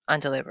on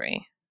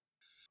delivery.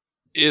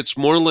 It's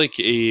more like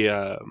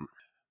a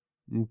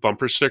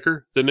bumper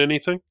sticker than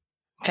anything.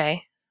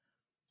 Okay.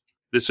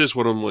 This is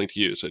what I'm going to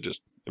use. I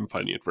just am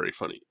finding it very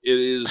funny. It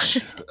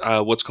is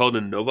what's called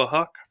a Nova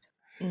Hawk.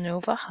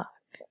 Nova Hawk.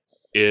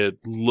 It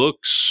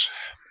looks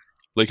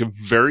like a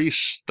very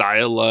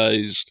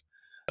stylized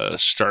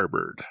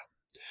starbird.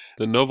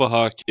 The Nova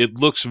Hawk, it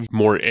looks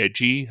more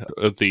edgy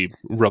of the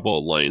Rebel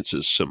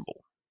Alliance's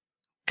symbol.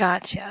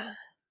 Gotcha.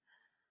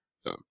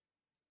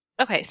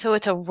 Okay, so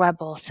it's a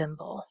rebel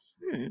symbol.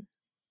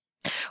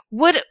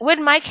 Would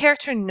my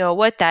character know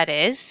what that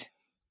is?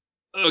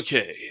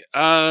 Okay.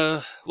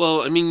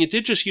 Well, I mean, you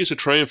did just use a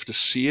triumph to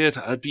see it.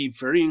 I'd be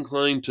very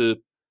inclined to...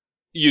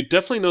 You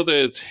definitely know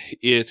that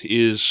it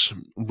is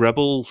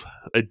Rebel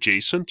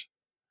adjacent.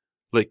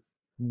 Like,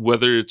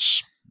 whether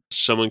it's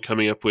someone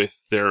coming up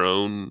with their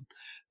own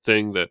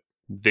thing that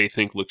they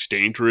think looks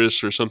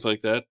dangerous or something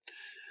like that.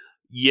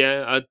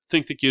 Yeah, I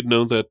think that you'd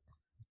know that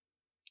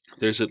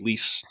there's at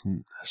least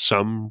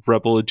some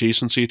Rebel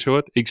adjacency to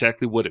it.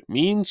 Exactly what it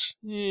means?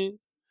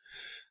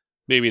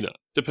 Maybe not.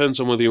 Depends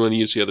on whether you want to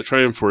use the other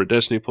triumph for a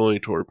destiny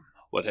point or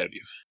what have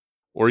you.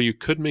 Or you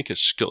could make a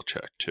skill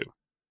check, too.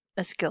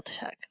 A skill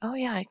check. Oh,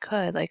 yeah, I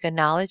could. Like a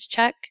knowledge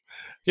check?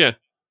 Yeah.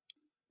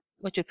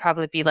 Which would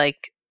probably be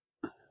like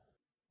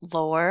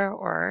lore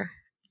or...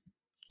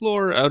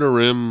 Lore, Outer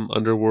Rim,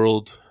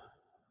 Underworld,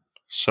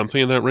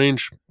 something in that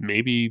range.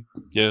 Maybe,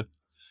 yeah.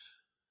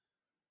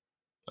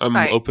 I'm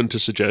open to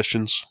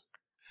suggestions.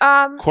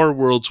 Core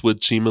Worlds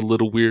would seem a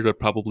little weird. I'd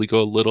probably go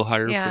a little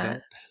higher for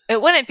that.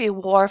 It wouldn't be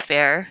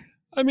warfare.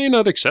 I mean,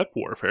 I'd accept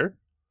warfare.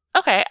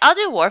 Okay, I'll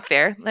do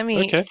warfare.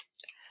 Okay.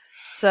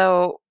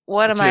 So,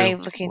 what am I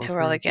looking to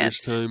roll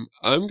against? This time,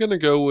 I'm going to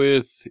go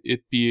with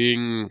it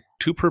being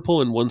 2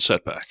 purple and 1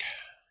 setback.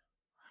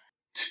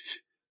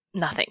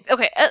 Nothing.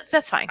 Okay,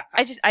 that's fine.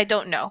 I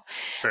don't know.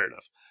 Fair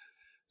enough.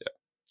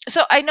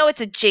 So I know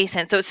it's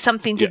adjacent, so it's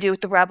something to do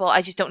with the rebel.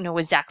 I just don't know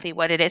exactly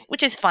what it is,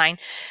 which is fine.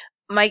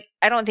 I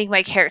don't think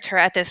my character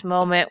at this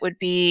moment would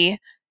be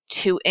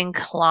too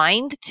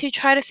inclined to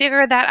try to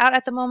figure that out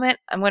at the moment.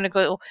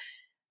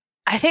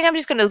 I think I'm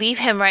just going to leave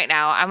him right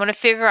now. I'm going to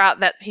figure out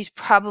that he's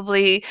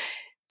probably,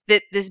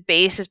 that this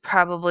base is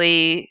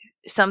probably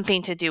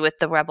something to do with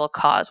the rebel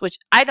cause, which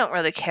I don't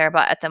really care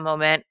about at the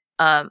moment.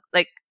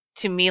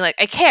 To me, like,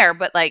 I care,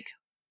 but like,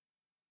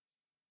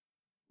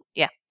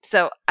 yeah.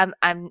 So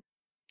I'm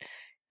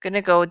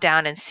gonna go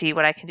down and see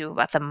what I can do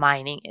about the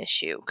mining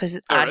issue, because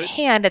on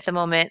hand at the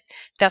moment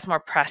that's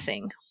more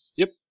pressing.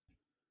 Yep.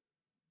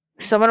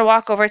 So I'm gonna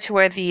walk over to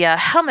where the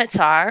helmets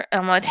are.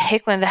 I'm gonna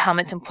take one of the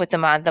helmets and put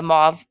them on, the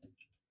mauve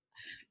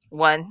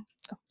one.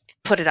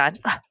 Put it on.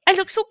 I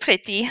look so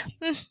pretty.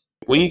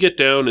 When you get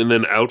down and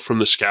then out from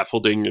the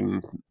scaffolding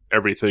and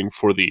everything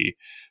for the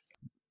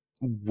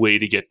way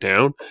to get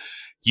down,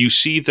 you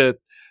see that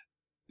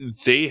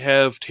they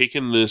have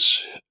taken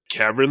this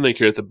cavern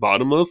that you're at the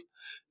bottom of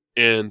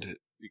and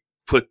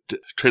put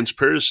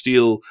transparent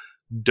steel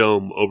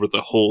dome over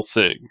the whole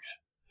thing.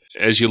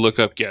 As you look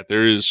up,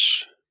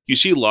 you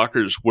see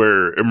lockers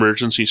where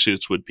emergency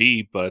suits would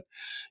be, but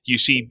you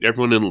see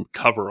everyone in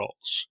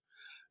coveralls,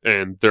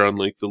 and they're on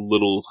like the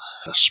little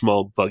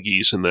small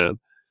buggies and that.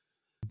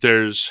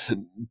 There's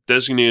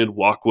designated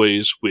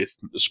walkways with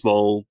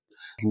small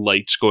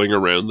lights going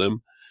around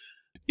them.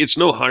 It's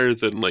no higher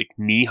than like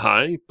knee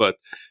high, but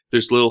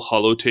there's little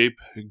holotape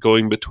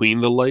going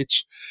between the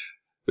lights,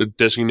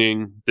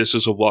 designating this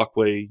is a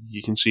walkway.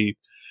 You can see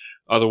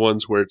other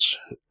ones where it's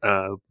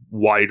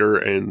wider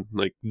and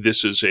like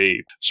this is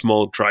a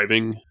small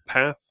driving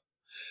path.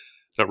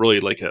 Not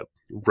really like a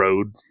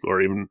road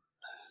or even,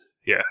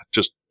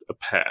 just a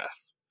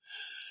path.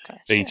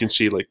 And you can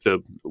see like the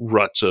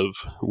ruts of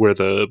where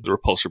the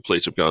repulsor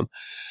plates have gone.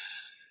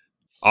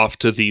 Off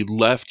to the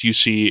left, you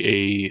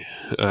see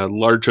a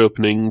large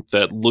opening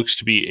that looks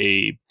to be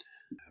a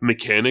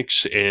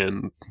mechanics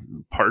and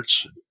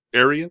parts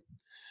area.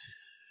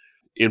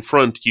 In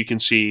front, you can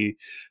see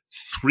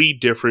 3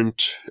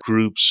 different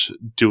groups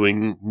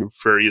doing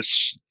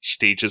various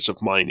stages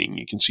of mining.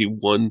 You can see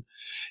one,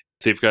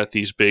 they've got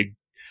these big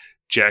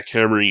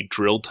jackhammery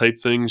drill type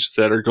things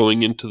that are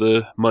going into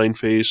the mine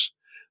face.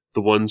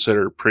 The ones that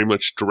are pretty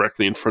much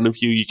directly in front of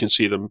you, you can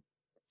see them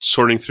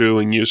sorting through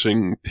and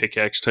using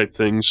pickaxe type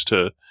things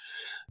to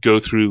go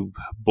through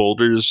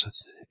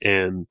boulders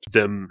and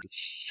them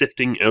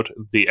sifting out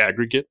the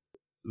aggregate.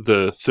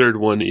 The third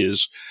one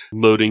is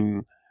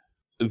loading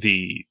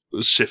the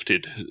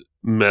sifted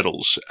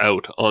metals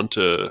out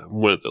onto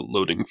one of the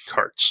loading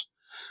carts.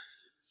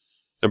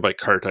 And by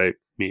cart, I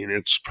mean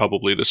it's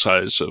probably the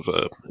size of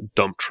a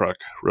dump truck,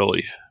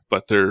 really.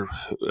 But they're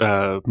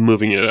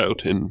moving it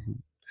out, and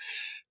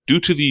due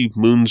to the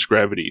moon's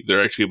gravity,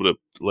 they're actually able to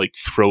like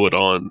throw it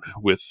on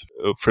with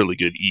a fairly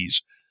good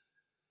ease.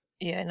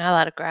 Yeah, not a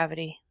lot of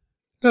gravity.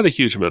 Not a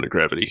huge amount of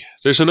gravity.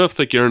 There's enough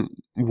that you aren't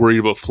worried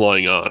about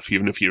flying off,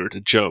 even if you were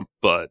to jump,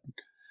 but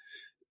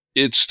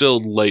it's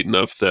still light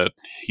enough that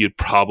you'd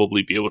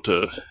probably be able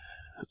to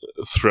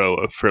throw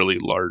a fairly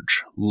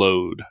large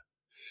load,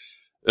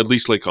 at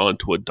least like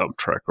onto a dump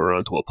truck or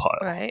onto a pile.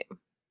 Right.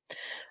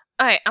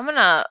 All right, I'm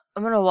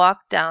gonna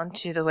walk down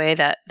to the way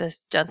that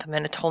this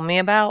gentleman had told me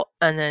about,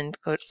 and then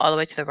go all the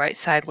way to the right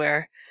side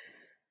where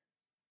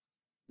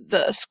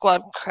the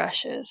squad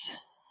crashes.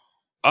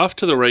 Off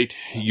to the right,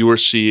 you are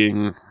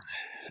seeing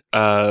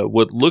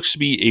what looks to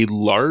be a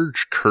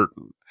large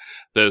curtain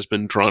that has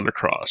been drawn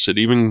across.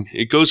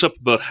 It goes up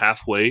about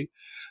halfway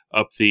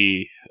up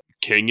the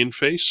canyon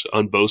face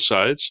on both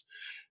sides.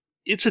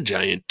 It's a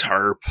giant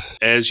tarp.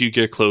 As you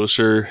get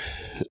closer,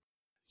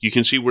 you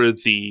can see where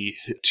the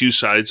 2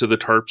 sides of the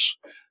tarps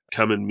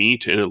come and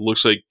meet, and it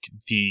looks like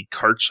the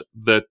carts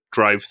that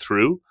drive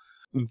through,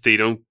 they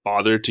don't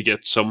bother to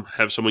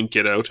have someone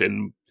get out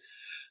and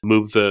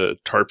move the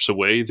tarps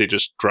away. They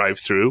just drive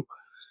through.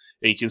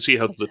 And you can see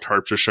how the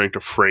tarps are starting to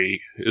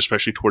fray,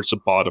 especially towards the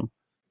bottom.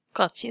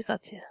 Gotcha.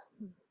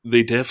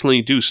 They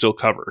definitely do still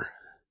cover.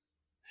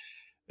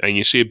 And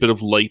you see a bit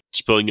of light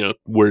spilling out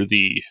where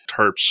the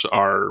tarps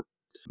are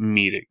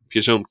meeting,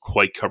 because they don't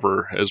quite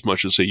cover as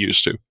much as they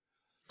used to.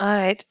 All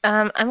right.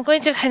 I'm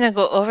going to kind of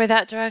go over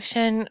that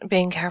direction,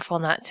 being careful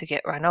not to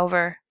get run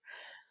over.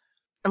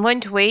 I'm going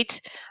to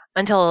wait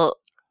until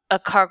a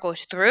car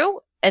goes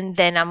through, and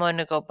then I'm going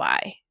to go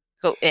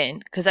in,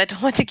 because I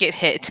don't want to get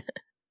hit.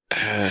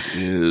 That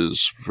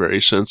is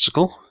very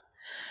sensical.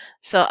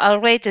 So I'll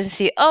wait and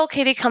see,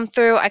 okay, they come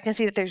through. I can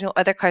see that there's no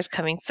other cars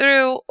coming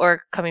through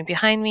or coming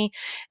behind me.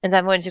 And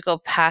I'm going to go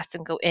past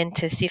and go in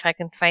to see if I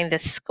can find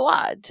this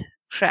squad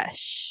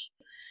crash.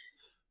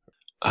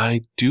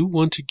 I do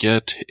want to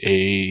get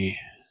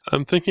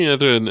I'm thinking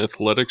either an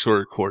athletics or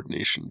a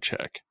coordination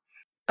check.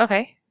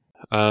 Okay.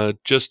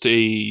 Just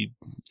a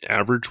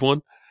average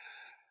one.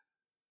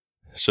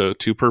 So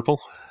 2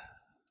 purple.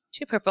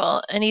 2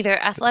 purple. And either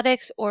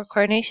athletics or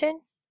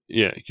coordination?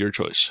 Yeah, your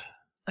choice.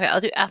 Okay,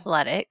 I'll do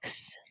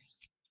athletics.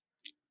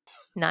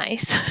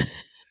 Nice.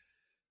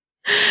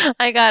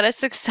 I got a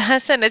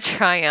success and a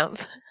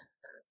triumph.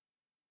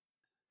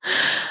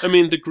 I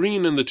mean, the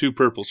green and the 2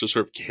 purples just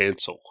sort of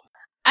cancel.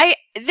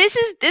 This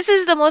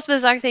is the most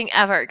bizarre thing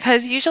ever,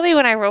 because usually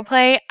when I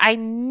roleplay, I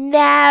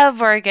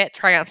never get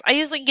triumphs. I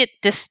usually get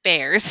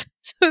despairs.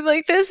 So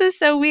like, this is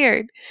so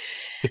weird.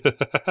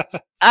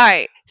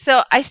 Alright,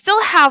 so I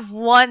still have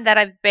one that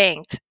I've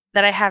banked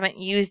that I haven't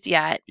used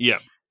yet. Yeah.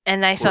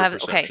 And I still have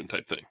perception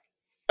type thing.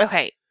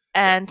 Okay.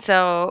 And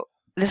so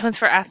this one's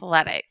for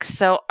athletics.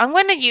 So I'm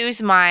going to use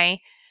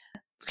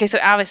so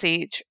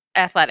obviously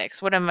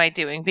athletics. What am I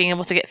doing? Being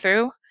able to get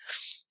through?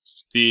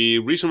 The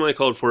reason why I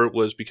called for it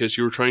was because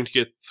you were trying to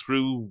get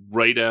through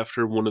right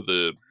after one of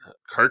the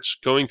carts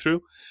going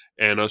through,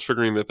 and I was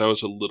figuring that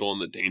was a little on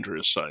the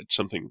dangerous side.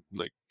 Something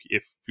like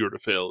if you were to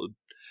fail,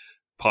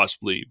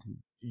 possibly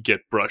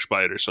get brushed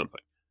by it or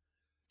something.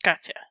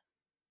 Gotcha.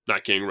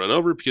 Not getting run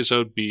over, because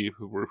that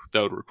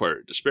would require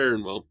a despair,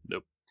 and well,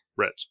 nope,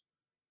 reds.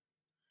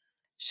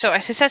 So I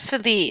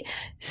successfully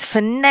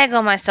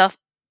finagle myself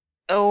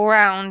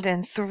around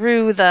and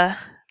through the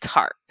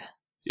tarp.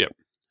 Yep.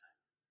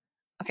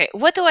 Okay,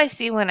 what do I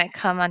see when I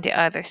come on the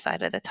other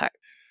side of the tarp?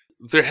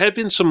 There had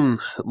been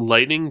some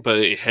lighting, but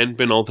it hadn't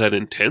been all that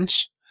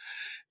intense.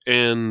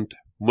 And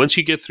once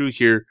you get through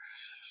here,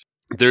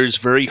 there's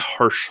very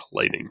harsh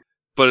lighting,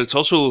 but it's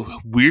also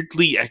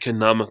weirdly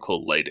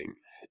economical lighting.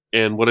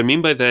 And what I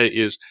mean by that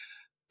is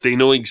they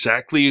know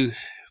exactly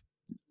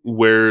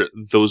where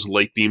those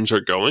light beams are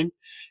going,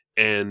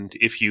 and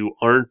if you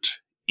aren't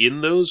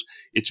in those,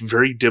 it's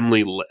very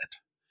dimly lit.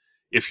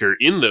 If you're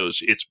in those,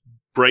 it's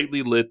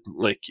brightly lit,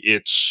 like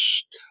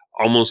it's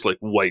almost like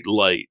white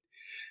light.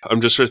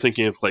 I'm just sort of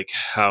thinking of like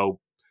how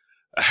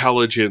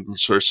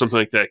halogens or something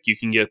like that, you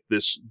can get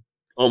this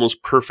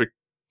almost perfect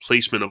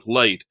placement of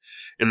light,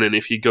 and then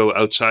if you go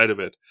outside of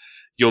it,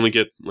 you only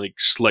get like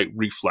slight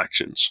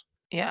reflections.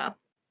 Yeah.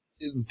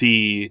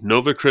 The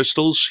Nova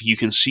crystals you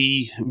can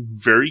see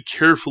very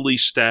carefully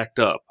stacked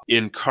up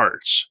in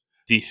carts.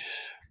 The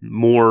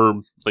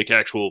more like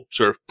actual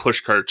sort of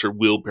push carts or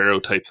wheelbarrow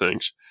type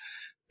things.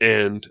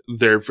 And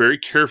they're very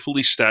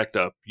carefully stacked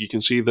up. You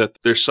can see that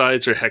their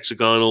sides are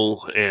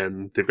hexagonal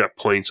and they've got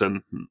points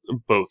on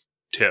both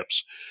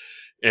tips.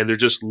 And they're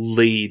just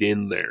laid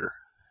in there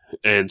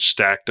and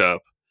stacked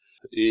up.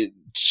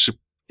 It's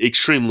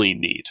extremely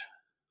neat.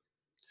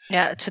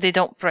 Yeah, so they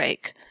don't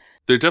break.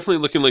 They're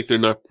definitely looking like they're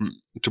not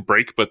to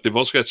break, but they've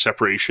also got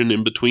separation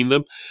in between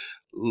them.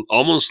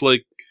 Almost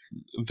like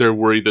they're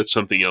worried that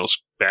something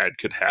else bad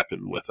could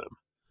happen with them.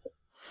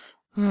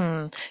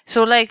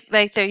 So like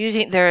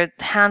they're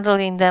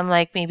handling them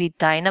like maybe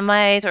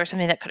dynamite or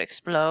something that could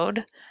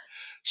explode.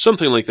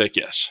 Something like that,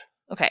 yes.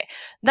 Okay.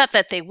 Not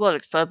that they will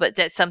explode, but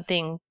that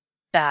something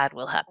bad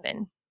will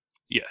happen.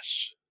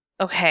 Yes.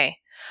 Okay.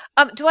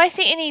 Do I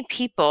see any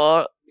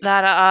people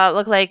that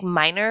look like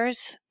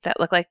miners, that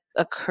look like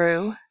a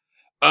crew?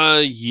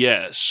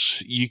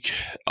 Yes.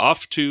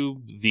 Off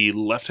to the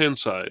left-hand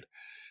side,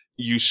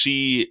 you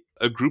see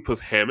a group of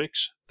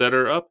hammocks that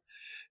are up.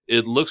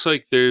 It looks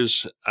like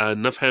there's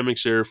enough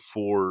hammocks there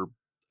for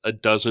a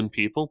dozen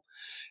people,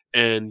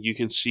 and you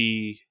can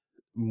see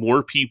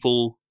more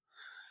people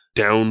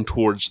down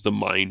towards the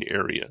mine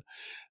area.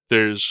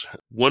 There's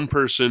one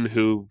person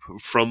who,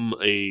 from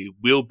a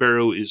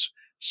wheelbarrow, is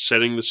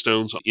setting the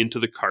stones into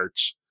the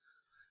carts.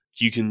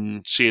 You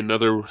can see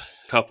another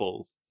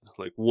couple,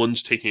 like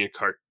one's taking a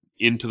cart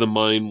into the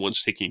mine,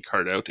 one's taking a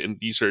cart out, and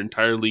these are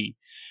entirely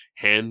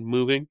hand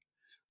moving.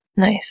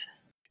 Nice.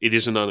 It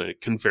isn't on a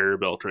conveyor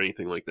belt or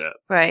anything like that.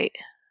 Right.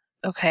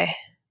 Okay.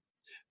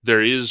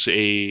 There is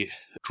a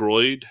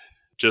droid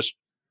just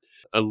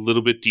a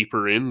little bit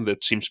deeper in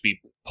that seems to be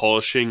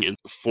polishing and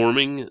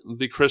forming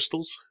the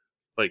crystals.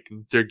 Like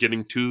they're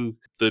getting to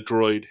the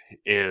droid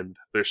and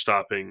they're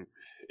stopping,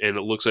 and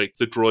it looks like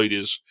the droid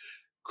is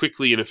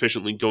quickly and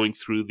efficiently going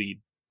through the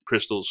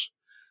crystals,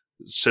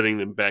 setting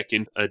them back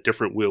in a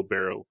different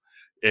wheelbarrow,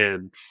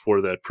 and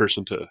for that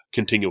person to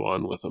continue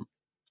on with them.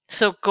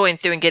 So going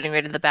through and getting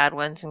rid of the bad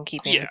ones and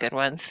keeping the good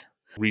ones.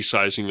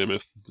 Resizing them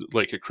if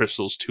like a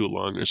crystal's too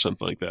long or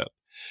something like that.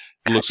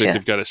 It Gotcha. looks like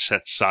they've got a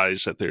set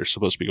size that they're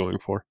supposed to be going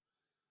for.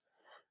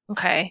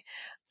 Okay.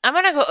 I'm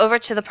going to go over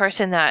to the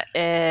person that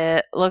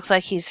looks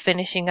like he's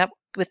finishing up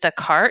with the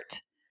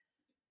cart.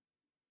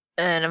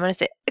 And I'm going to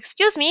say,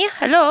 "Excuse me,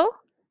 hello?"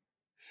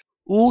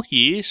 Oh,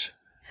 yes.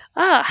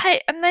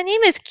 Hi, my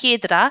name is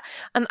Kedra.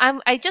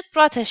 I just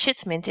brought a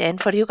shipment in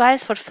for you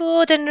guys for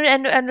food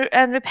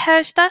and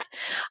repair stuff.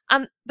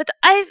 But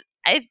I've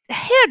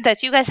heard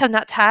that you guys have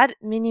not had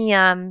many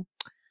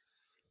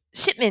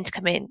shipments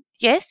come in.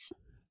 Yes?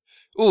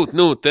 Oh,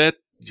 no,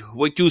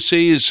 what you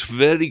say is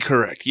very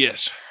correct,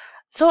 yes.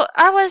 So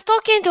I was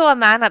talking to a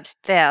man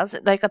upstairs,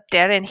 like up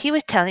there, and he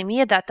was telling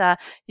me that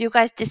you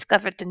guys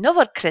discovered the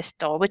Nova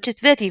crystal, which is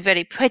very,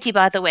 very pretty,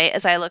 by the way.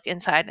 As I look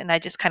inside and I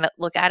just kind of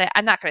look at it,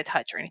 I'm not going to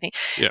touch or anything.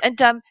 Yeah. And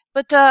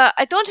but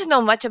I don't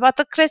know much about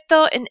the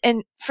crystal,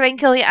 and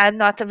frankly, I'm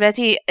not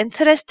really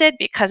interested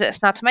because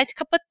it's not my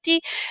cup of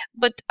tea.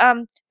 But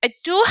I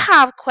do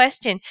have a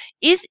question: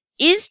 Is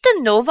the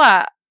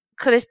Nova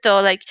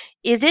crystal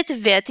is it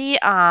very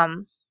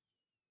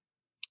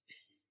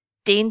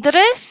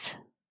dangerous?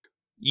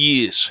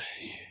 Yes.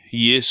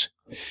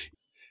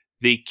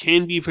 They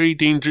can be very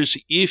dangerous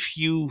if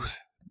you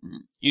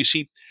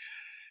see,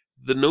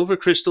 the Nova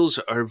crystals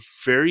are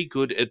very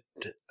good at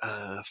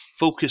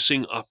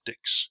focusing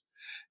optics.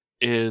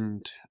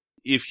 And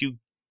if you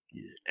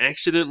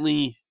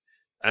accidentally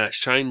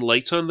shine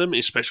lights on them,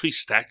 especially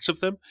stacks of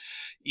them,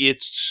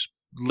 it's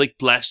like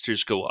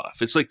blasters go off.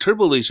 It's like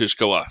turbo lasers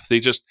go off.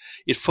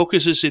 It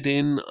focuses it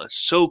in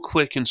so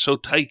quick and so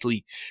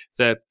tightly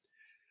that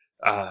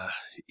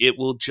it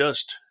will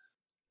just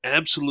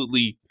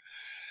absolutely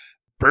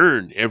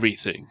burn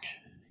everything.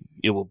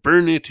 It will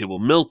burn it, it will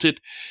melt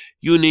it,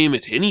 you name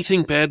it.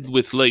 Anything bad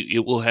with light, it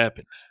will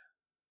happen.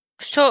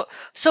 So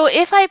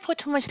if I put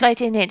too much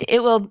light in it,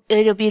 it'll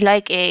be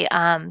like a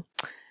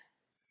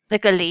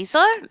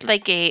laser,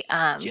 like a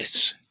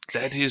Yes,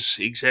 that is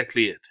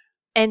exactly it.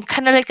 And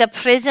kind of like a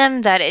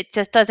prism that it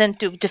just doesn't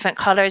do different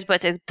colors,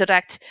 but it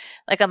directs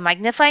like a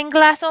magnifying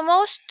glass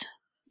almost.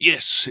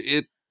 Yes,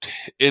 it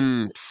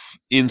in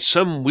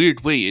some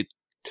weird way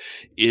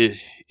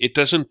it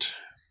doesn't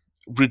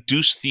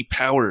reduce the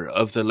power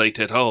of the light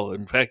at all.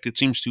 In fact, it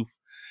seems to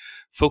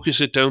focus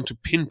it down to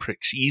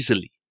pinpricks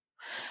easily.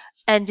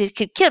 And it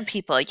could kill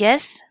people,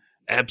 yes?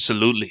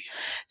 Absolutely.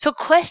 So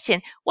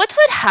question, what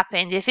would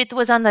happen if it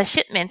was on a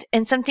shipment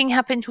and something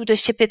happened to the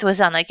ship it was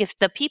on? Like if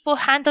the people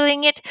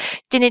handling it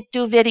didn't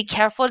do very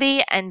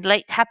carefully and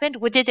light happened,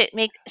 would it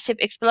make ship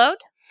explode?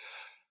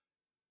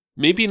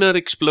 Maybe not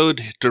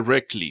explode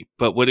directly,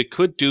 but what it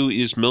could do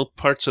is melt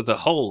parts of the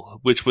hull,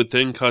 which would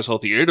then cause all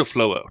the air to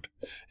flow out.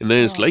 And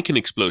then it's like an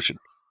explosion.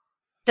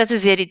 That's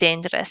very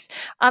dangerous.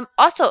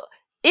 Also,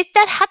 if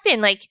that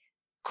happened,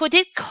 could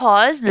it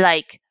cause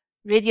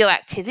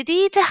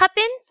radioactivity to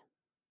happen?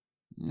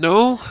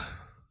 No,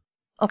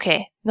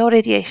 Okay, no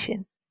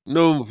radiation.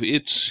 no,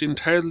 it's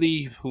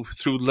entirely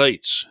through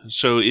lights,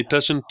 so it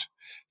doesn't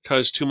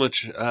cause too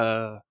much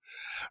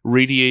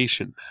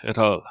radiation at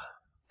all.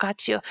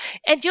 Got you.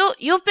 And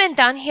you've been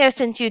down here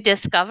since you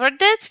discovered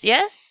this,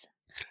 yes?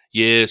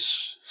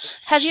 Yes.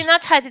 Have you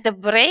not had a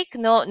break?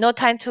 No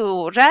time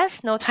to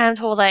rest? No time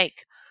to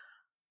like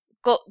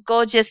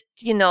go just,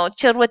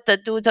 chill with the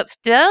dudes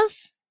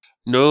upstairs?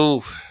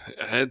 No,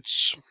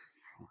 it's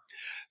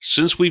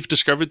since we've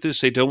discovered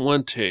this, they don't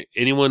want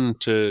anyone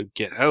to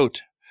get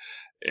out,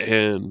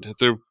 and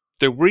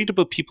they're worried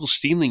about people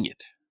stealing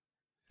it.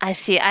 I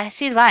see,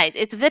 right.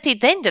 It's very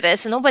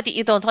dangerous. You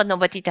don't want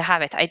nobody to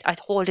have it. I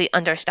totally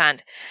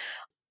understand.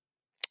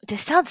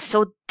 This sounds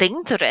so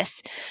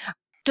dangerous.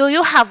 Do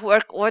you have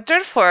work order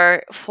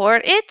for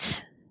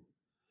it?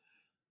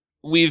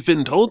 We've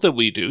been told that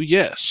we do.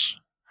 Yes.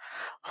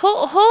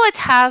 Who would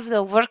have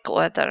the work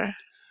order?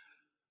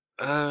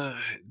 Uh,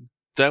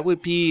 that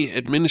would be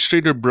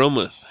Administrator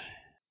Bromuth.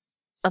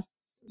 Uh,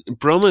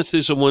 Bromuth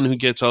is the one who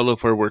gets all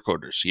of our work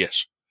orders.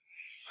 Yes.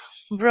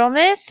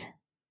 Bromith?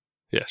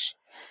 Yes.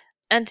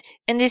 And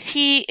is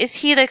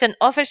he like an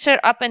officer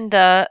up in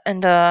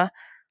the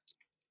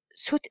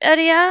suit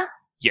area?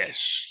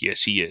 Yes.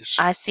 Yes, he is.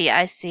 I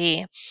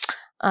see.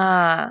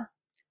 Uh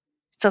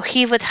so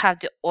he would have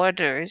the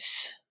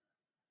orders.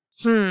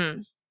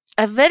 I'm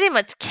very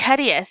much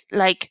curious,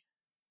 like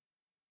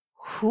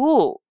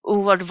who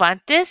would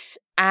want this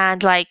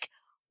and like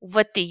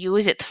what they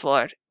use it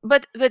for.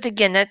 But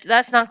again,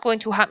 that's not going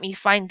to help me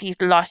find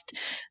these lost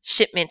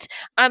shipments.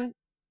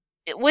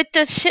 With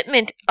the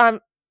shipment,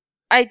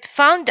 I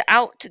found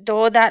out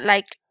though that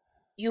like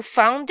you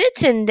found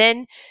it and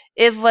then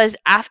it was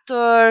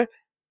after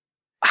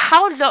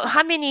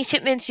how many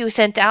shipments you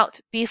sent out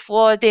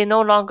before they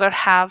no longer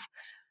have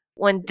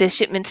when the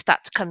shipment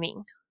starts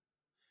coming.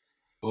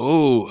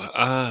 Oh,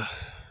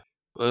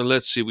 well,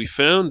 let's see. We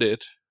found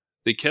it.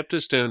 They kept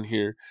us down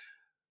here.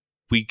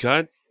 We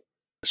got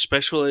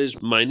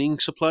specialized mining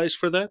supplies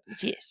for that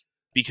Yes.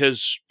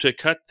 because to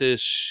cut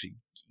this,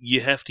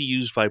 you have to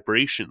use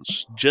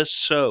vibrations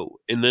just so,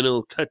 and then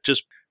it'll cut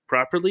just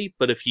properly.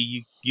 But if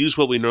you use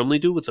what we normally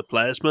do with the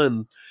plasma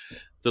and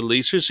the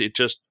lasers, it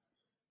just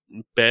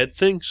bad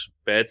things.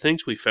 Bad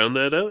things. We found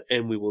that out,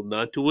 and we will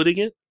not do it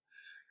again.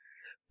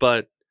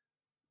 But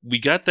we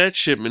got that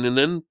shipment, and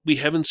then we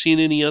haven't seen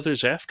any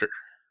others after.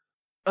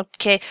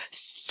 Okay.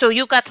 So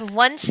you got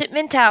one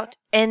shipment out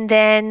and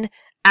then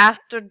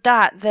after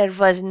that there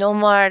was no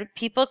more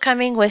people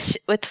coming with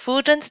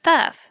food and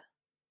stuff.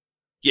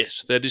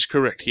 Yes, that is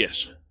correct.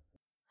 Yes.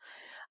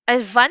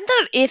 I wonder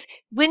if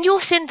when you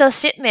sent the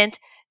shipment,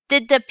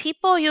 did the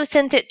people you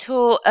sent it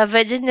to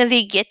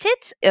originally get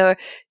it, or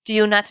do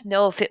you not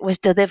know if it was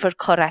delivered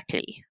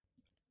correctly?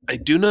 I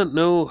do not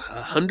know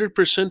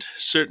 100%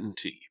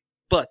 certainty,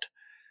 but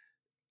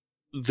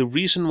the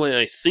reason why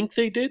I think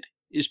they did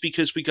is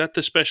because we got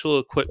the special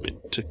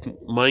equipment to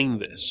mine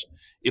this.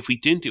 If we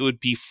didn't, it would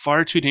be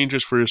far too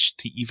dangerous for us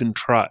to even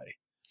try.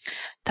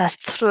 That's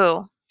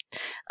true.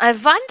 I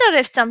wonder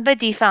if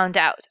somebody found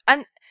out.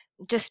 I'm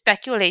just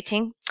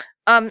speculating.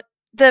 Um,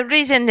 the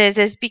reason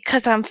is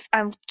because I'm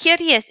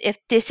curious if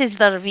this is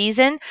the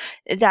reason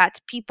that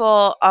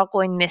people are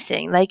going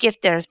missing. Like if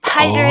there's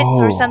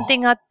pirates or Oh.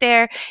 something out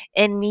there,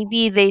 and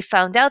maybe they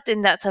found out,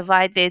 and that's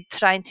why they're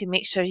trying to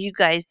make sure you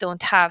guys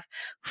don't have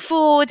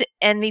food,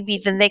 and maybe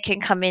then they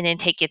can come in and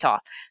take it all.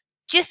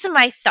 Just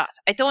my thought.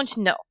 I don't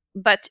know,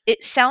 but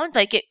it sounds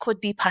like it could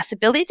be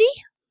possibility.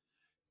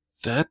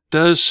 That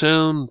does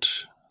sound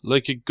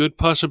like a good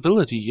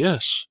possibility,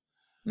 yes.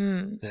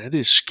 Hmm. That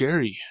is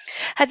scary.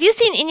 Have you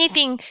seen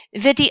anything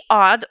very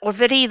odd or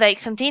very like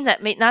something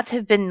that may not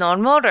have been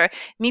normal, or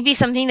maybe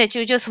something that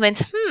you just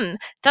went,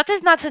 that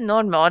is not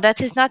normal,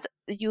 that is not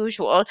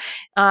usual,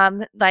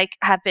 like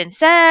have been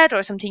said,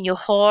 or something you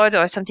heard,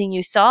 or something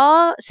you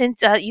saw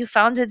since you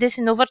found this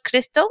in Nova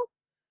Crystal?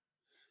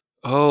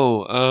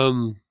 Oh,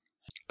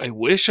 I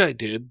wish I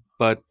did,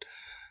 but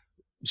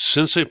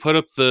since I put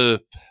up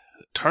the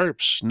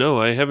tarps,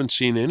 no, I haven't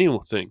seen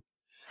anything.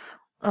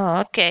 Oh,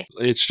 okay.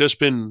 It's just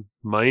been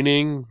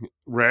mining,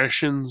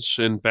 rations,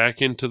 and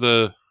back into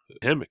the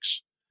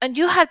hammocks. And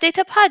you have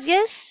data pod,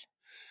 yes?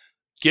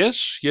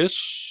 Yes, yes,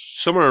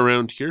 somewhere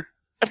around here.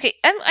 Okay,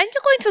 I'm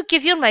just going to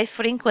give you my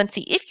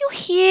frequency. If you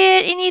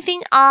hear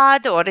anything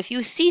odd or if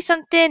you see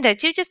something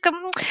that you just go,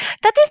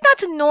 that is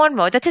not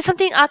normal, that is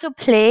something out of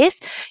place,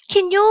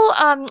 can you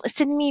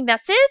send me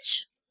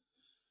message?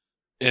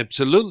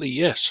 Absolutely,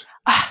 yes.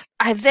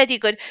 Very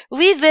good.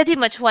 We very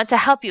much want to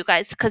help you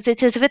guys because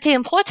it is very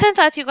important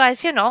that you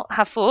guys,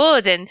 have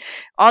food and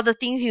all the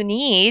things you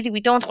need.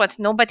 We don't want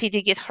nobody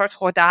to get hurt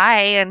or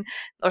die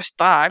or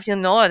starve.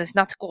 It's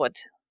not good.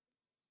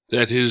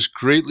 That is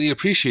greatly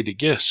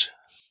appreciated, yes.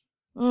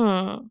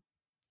 Hmm.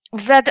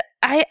 But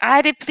I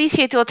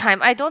appreciate your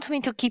time. I don't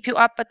mean to keep you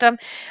up, but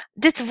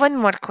just one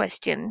more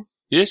question.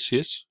 Yes,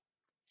 yes.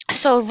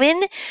 So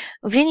when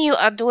you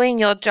are doing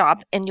your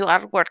job and you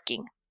are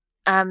working,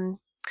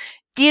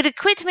 the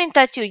equipment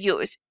that you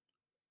use,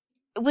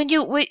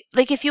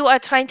 like if you are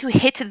trying to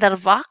hit the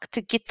rock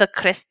to get the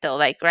crystal,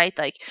 like right,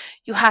 like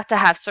you have to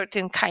have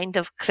certain kind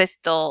of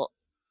crystal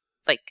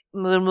like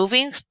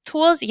moving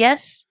tools,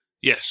 yes.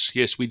 Yes,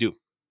 we do.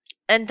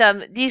 And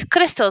these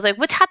crystals, like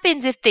what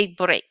happens if they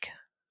break?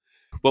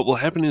 What will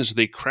happen is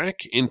they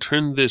crack and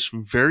turn this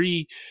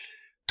very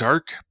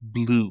dark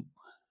blue.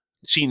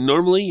 See,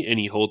 normally, and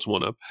he holds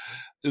one up,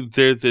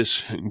 they're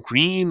this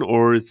green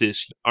or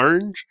this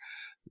orange.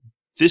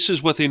 This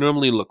is what they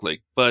normally look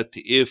like. But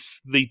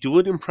if they do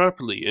it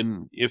improperly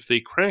and if they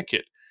crack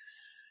it,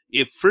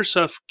 it first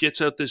off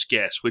gets out this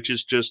gas, which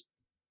is just,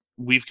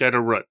 we've got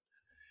to run.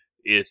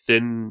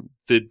 Then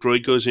the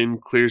droid goes in,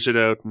 clears it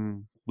out,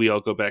 and we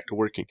all go back to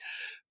working.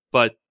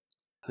 But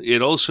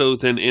it also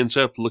then ends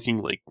up looking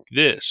like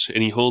this,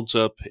 and he holds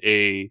up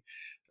a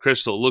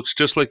crystal. It looks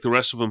just like the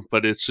rest of them,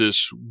 but it's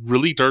this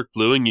really dark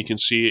blue, and you can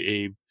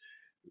see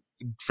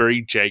a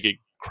very jagged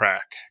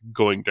crack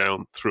going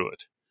down through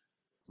it.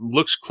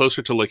 Looks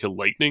closer to like a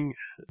lightning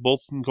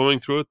bolt going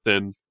through it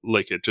than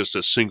like just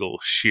a single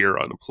shear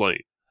on a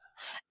plane.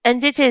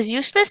 And it is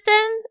useless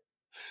then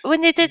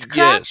when it is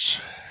cracked?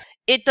 Yes.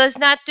 It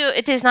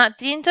is not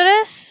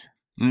dangerous?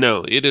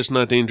 No, it is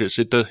not dangerous.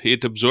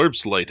 It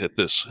absorbs light at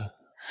this.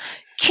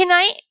 Can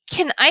I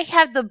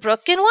have the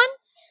broken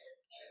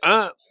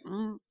one?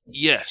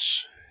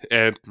 Yes.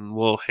 And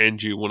we'll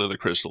hand you one of the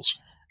crystals.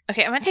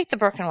 Okay, I'm gonna take the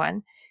broken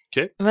one.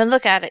 Okay. I'm gonna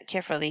look at it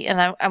carefully,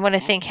 and I'm gonna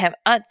thank him.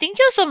 Thank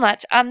you so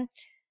much. I'm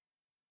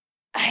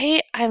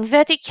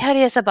very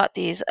curious about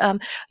these.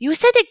 You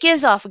said it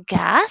gives off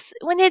gas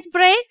when it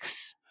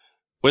breaks,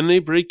 When they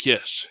break,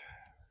 yes.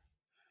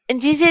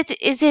 and is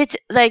it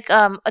like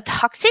a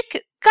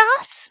toxic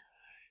gas?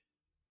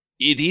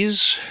 It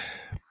is.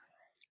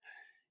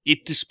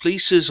 It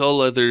displaces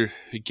all other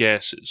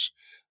gases.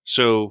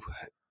 So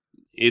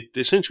it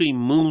essentially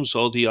moves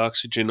all the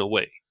oxygen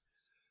away.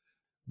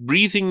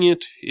 Breathing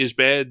it is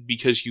bad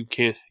because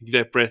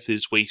that breath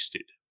is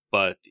wasted.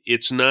 But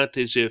it's not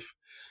as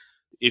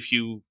if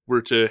you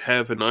were to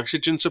have an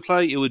oxygen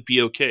supply, it would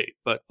be okay.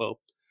 But, well,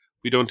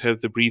 we don't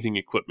have the breathing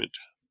equipment.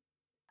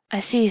 I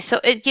see. So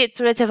it gets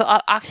rid of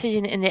all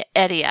oxygen in the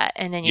area,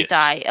 and then you Yes.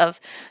 die of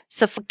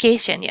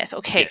suffocation. Yes.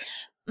 Okay.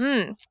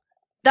 Yes.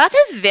 That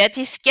is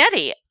very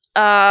scary.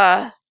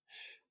 Yeah.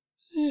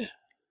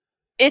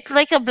 It's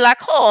like a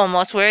black hole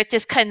almost, where it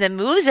just kind of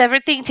moves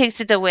everything, takes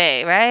it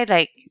away, right?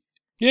 Like.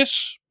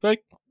 Yes, that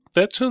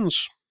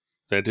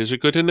is a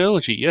good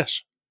analogy,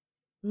 yes.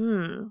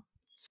 Well,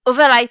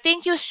 I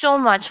thank you so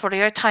much for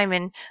your time,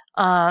 and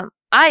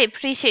I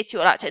appreciate you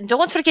a lot. And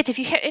don't forget, if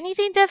you hear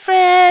anything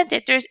different,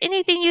 if there's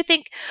anything you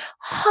think,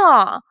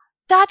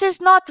 that is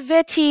not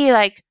very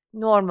like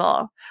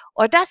normal,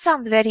 or that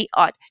sounds very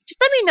odd,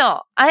 just let me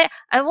know. I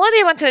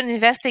really want to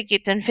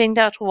investigate and find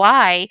out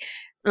why,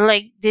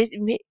 like this,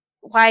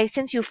 why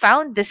since you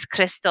found this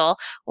crystal,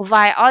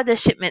 why all the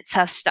shipments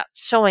have stopped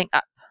showing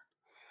up.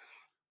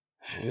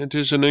 It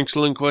is an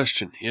excellent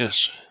question,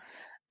 yes.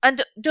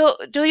 And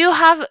do you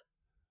have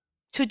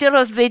to deal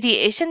with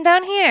radiation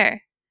down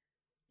here?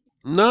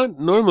 Not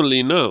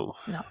normally, no.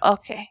 No.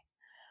 Okay.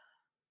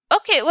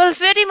 Okay. Well,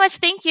 very much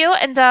thank you,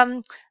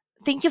 and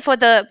thank you for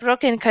the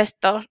broken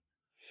crystal.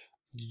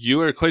 You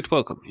are quite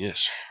welcome,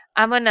 yes.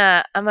 I'm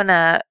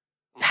gonna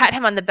pat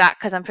him on the back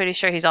because I'm pretty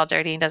sure he's all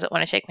dirty and doesn't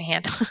want to shake my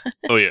hand.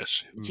 Oh,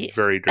 yes. Jeez.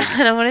 Very dirty.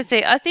 And I'm gonna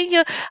say, thank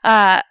you.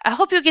 I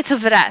hope you get some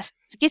rest.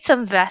 Get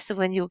some rest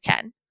when you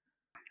can.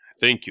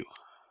 Thank you.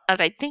 All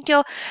right. Thank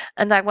you.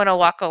 And I'm gonna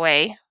walk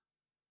away.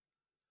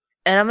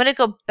 And I'm gonna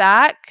go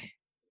back.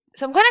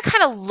 So I'm gonna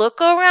kind of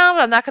look around,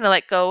 but I'm not gonna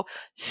like go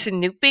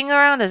snooping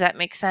around. Does that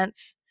make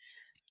sense?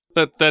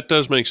 That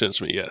does make sense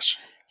to me, yes.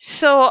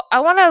 So I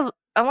wanna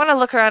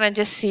look around and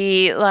just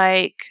see,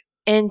 like,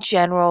 in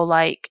general,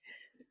 like,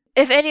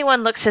 if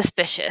anyone looks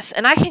suspicious.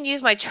 And I can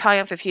use my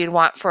triumph if you'd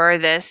want for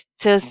this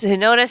to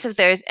notice if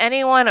there's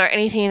anyone or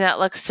anything that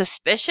looks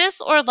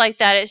suspicious, or like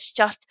that it's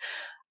just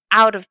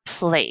out of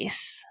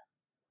place.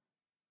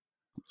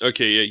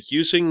 Okay, yeah,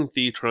 using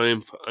the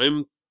triumph,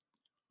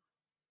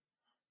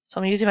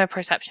 So I'm using my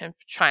perception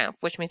triumph,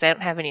 which means I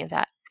don't have any of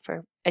that. I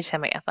just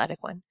have my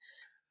athletic one.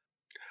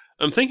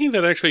 I'm thinking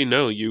that actually,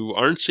 no, you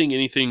aren't seeing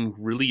anything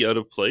really out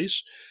of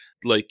place.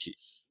 Like,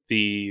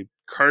 the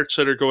carts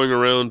that are going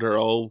around are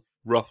all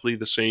roughly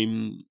the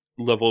same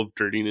level of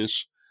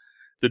dirtiness.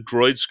 The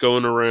droids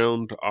going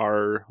around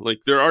are,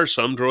 like, there are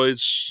some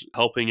droids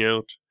helping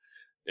out,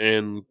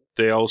 and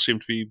they all seem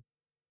to be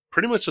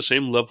pretty much the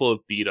same level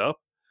of beat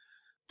up.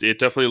 It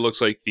definitely looks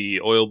like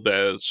the oil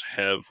baths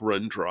have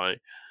run dry.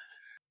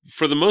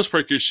 For the most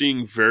part, you're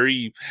seeing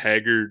very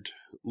haggard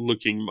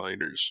looking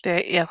miners.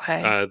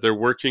 Okay. They're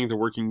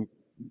working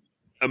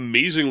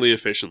amazingly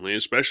efficiently,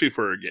 especially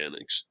for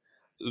organics.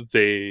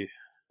 They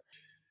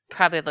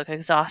probably look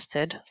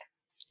exhausted.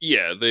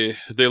 Yeah,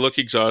 they look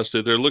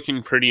exhausted. They're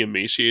looking pretty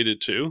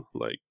emaciated too.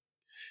 Like,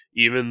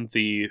 even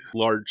the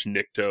large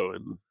Nycto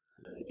and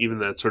even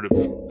that sort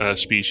of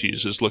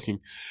species is looking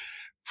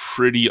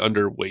pretty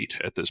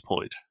underweight at this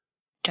point.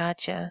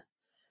 Gotcha.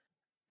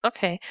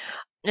 Okay.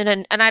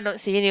 And I don't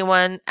see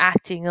anyone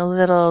acting a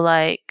little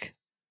like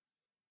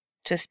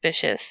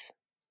suspicious.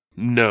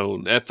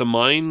 No, at the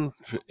mine,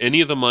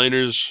 any of the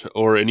miners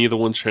or any of the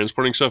ones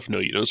transporting stuff, no,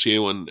 you don't see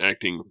anyone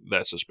acting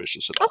that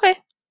suspicious at all.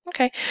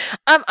 Okay.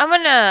 I'm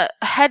gonna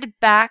head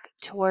back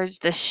towards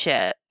the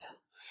ship.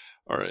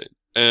 All right.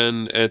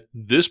 And at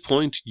this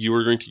point, you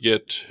are going to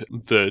get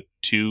the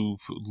 2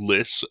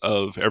 lists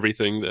of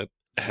everything that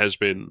has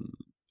been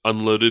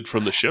unloaded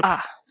from the ship.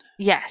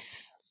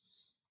 Yes.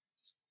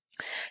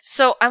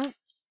 So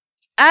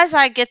as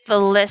I get the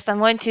list, I'm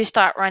going to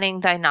start running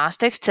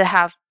diagnostics to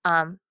have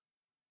I'm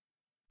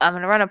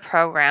going to run a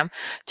program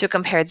to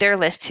compare their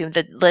list to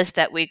the list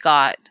that we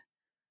got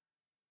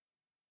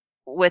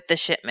with the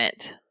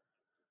shipment,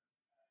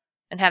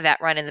 and have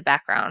that run in the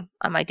background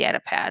on my data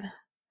pad.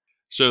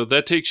 So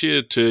that takes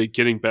you to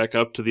getting back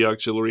up to the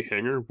auxiliary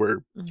hangar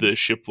where the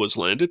ship was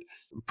landed.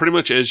 Pretty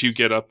much as you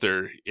get up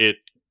there, it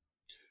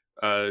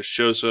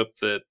shows up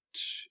that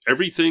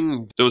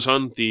everything that was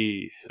on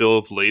the bill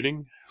of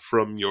lading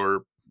from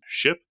your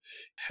ship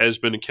has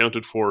been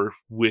accounted for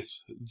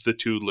with the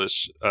 2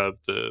 lists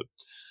of the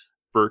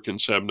Burke and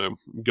Sabna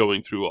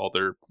going through all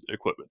their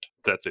equipment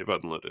that they've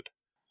unloaded.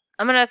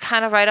 I'm going to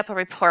kind of write up a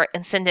report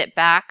and send it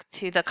back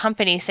to the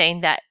company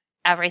saying that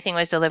everything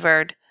was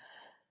delivered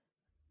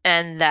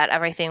and that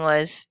everything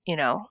was,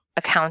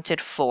 accounted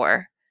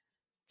for.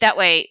 That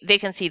way they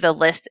can see the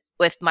list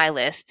with my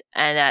list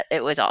and that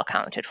it was all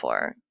accounted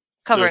for,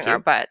 covering our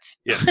butts.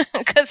 Yeah.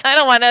 Because I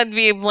don't want to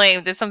be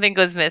blamed if something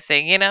goes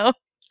missing, That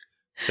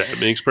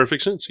makes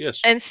perfect sense,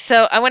 yes. And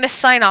so I'm going to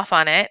sign off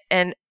on it,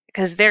 and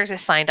because theirs is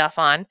signed off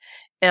on,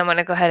 and I'm going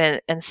to go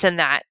ahead and send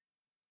that.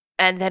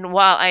 And then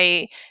while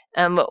I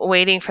am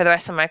waiting for the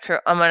rest of my crew,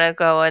 I'm going to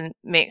go and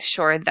make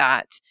sure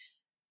that,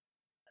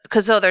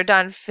 because they're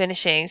done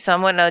finishing, so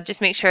I'm going to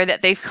just make sure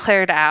that they've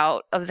cleared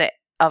out of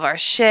our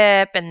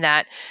ship and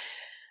that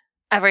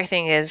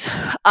everything is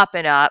up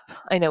and up.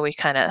 I know we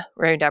kind of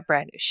ruined our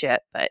brand new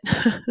ship, but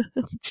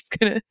I'm just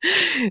going to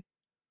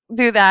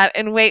do that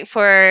and wait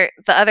for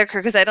the other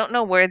crew, because I don't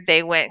know where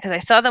they went, because I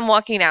saw them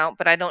walking out,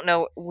 but I don't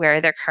know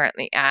where they're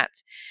currently at.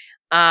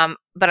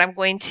 But I'm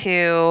going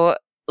to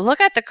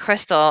look at the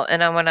crystal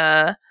and I'm going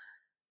to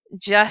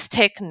just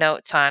take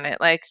notes on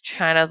it, like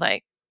trying to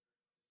like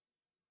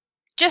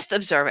just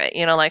observe it,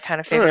 like kind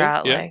of figure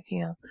out like,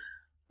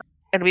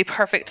 it'll be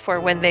perfect for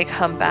when they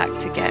come back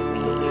to get me.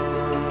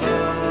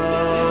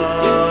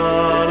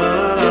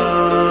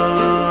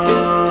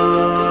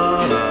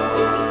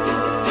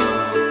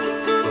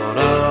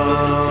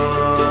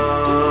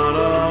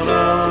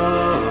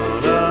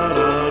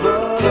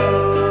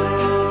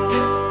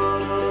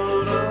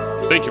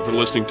 Thank you for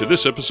listening to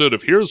this episode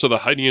of Heroes of the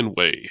Hydian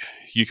Way.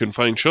 You can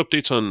find show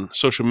updates on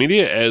social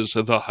media as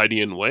The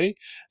Hydian Way,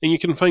 and you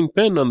can find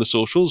Ben on the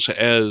socials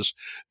as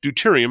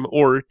Deuterium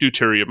or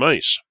Deuterium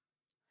Ice.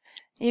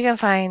 You can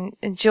find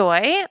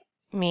Joy,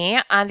 me,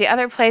 on the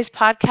Other Plays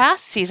podcast,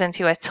 Season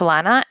 2 as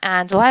Talana,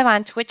 and live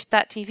on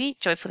twitch.tv,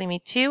 Joyfully Me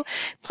Too,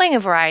 playing a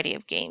variety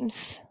of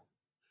games.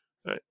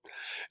 All right.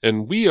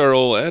 And we are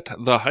all at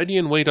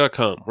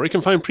thehydianway.com, where you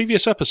can find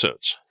previous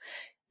episodes.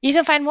 You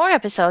can find more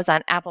episodes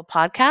on Apple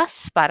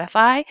Podcasts,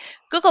 Spotify,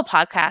 Google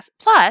Podcasts.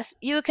 Plus,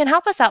 you can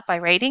help us out by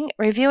rating,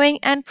 reviewing,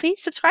 and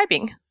please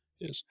subscribing.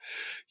 Yes.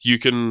 You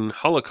can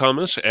holocom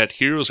us at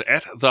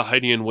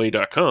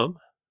heroes@thehydianway.com.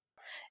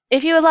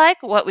 If you would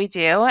like what we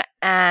do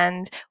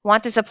and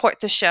want to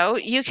support the show,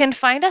 you can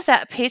find us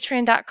at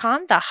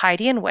patreon.com, The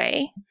Hydian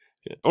Way.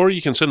 Or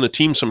you can send the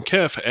team some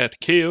kef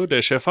at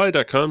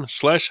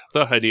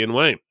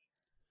ko-fi.com/thehydianway.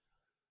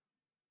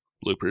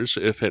 Bloopers,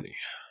 if any.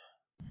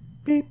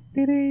 I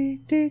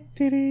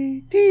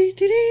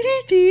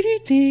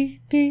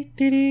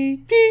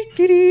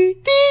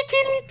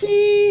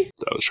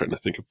was trying to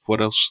think of what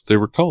else they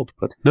were called,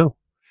 but no.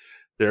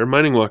 They're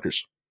mining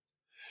walkers.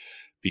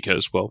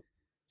 Because, well,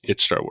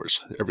 it's Star Wars.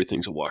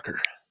 Everything's a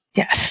walker.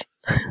 Yes.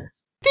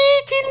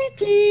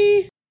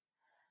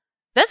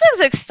 This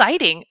is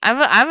exciting.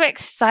 I'm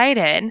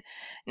excited.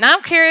 Now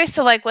I'm curious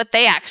to like what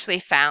they actually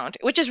found,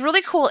 which is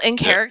really cool in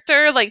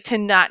character, like to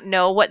not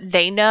know what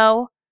they know.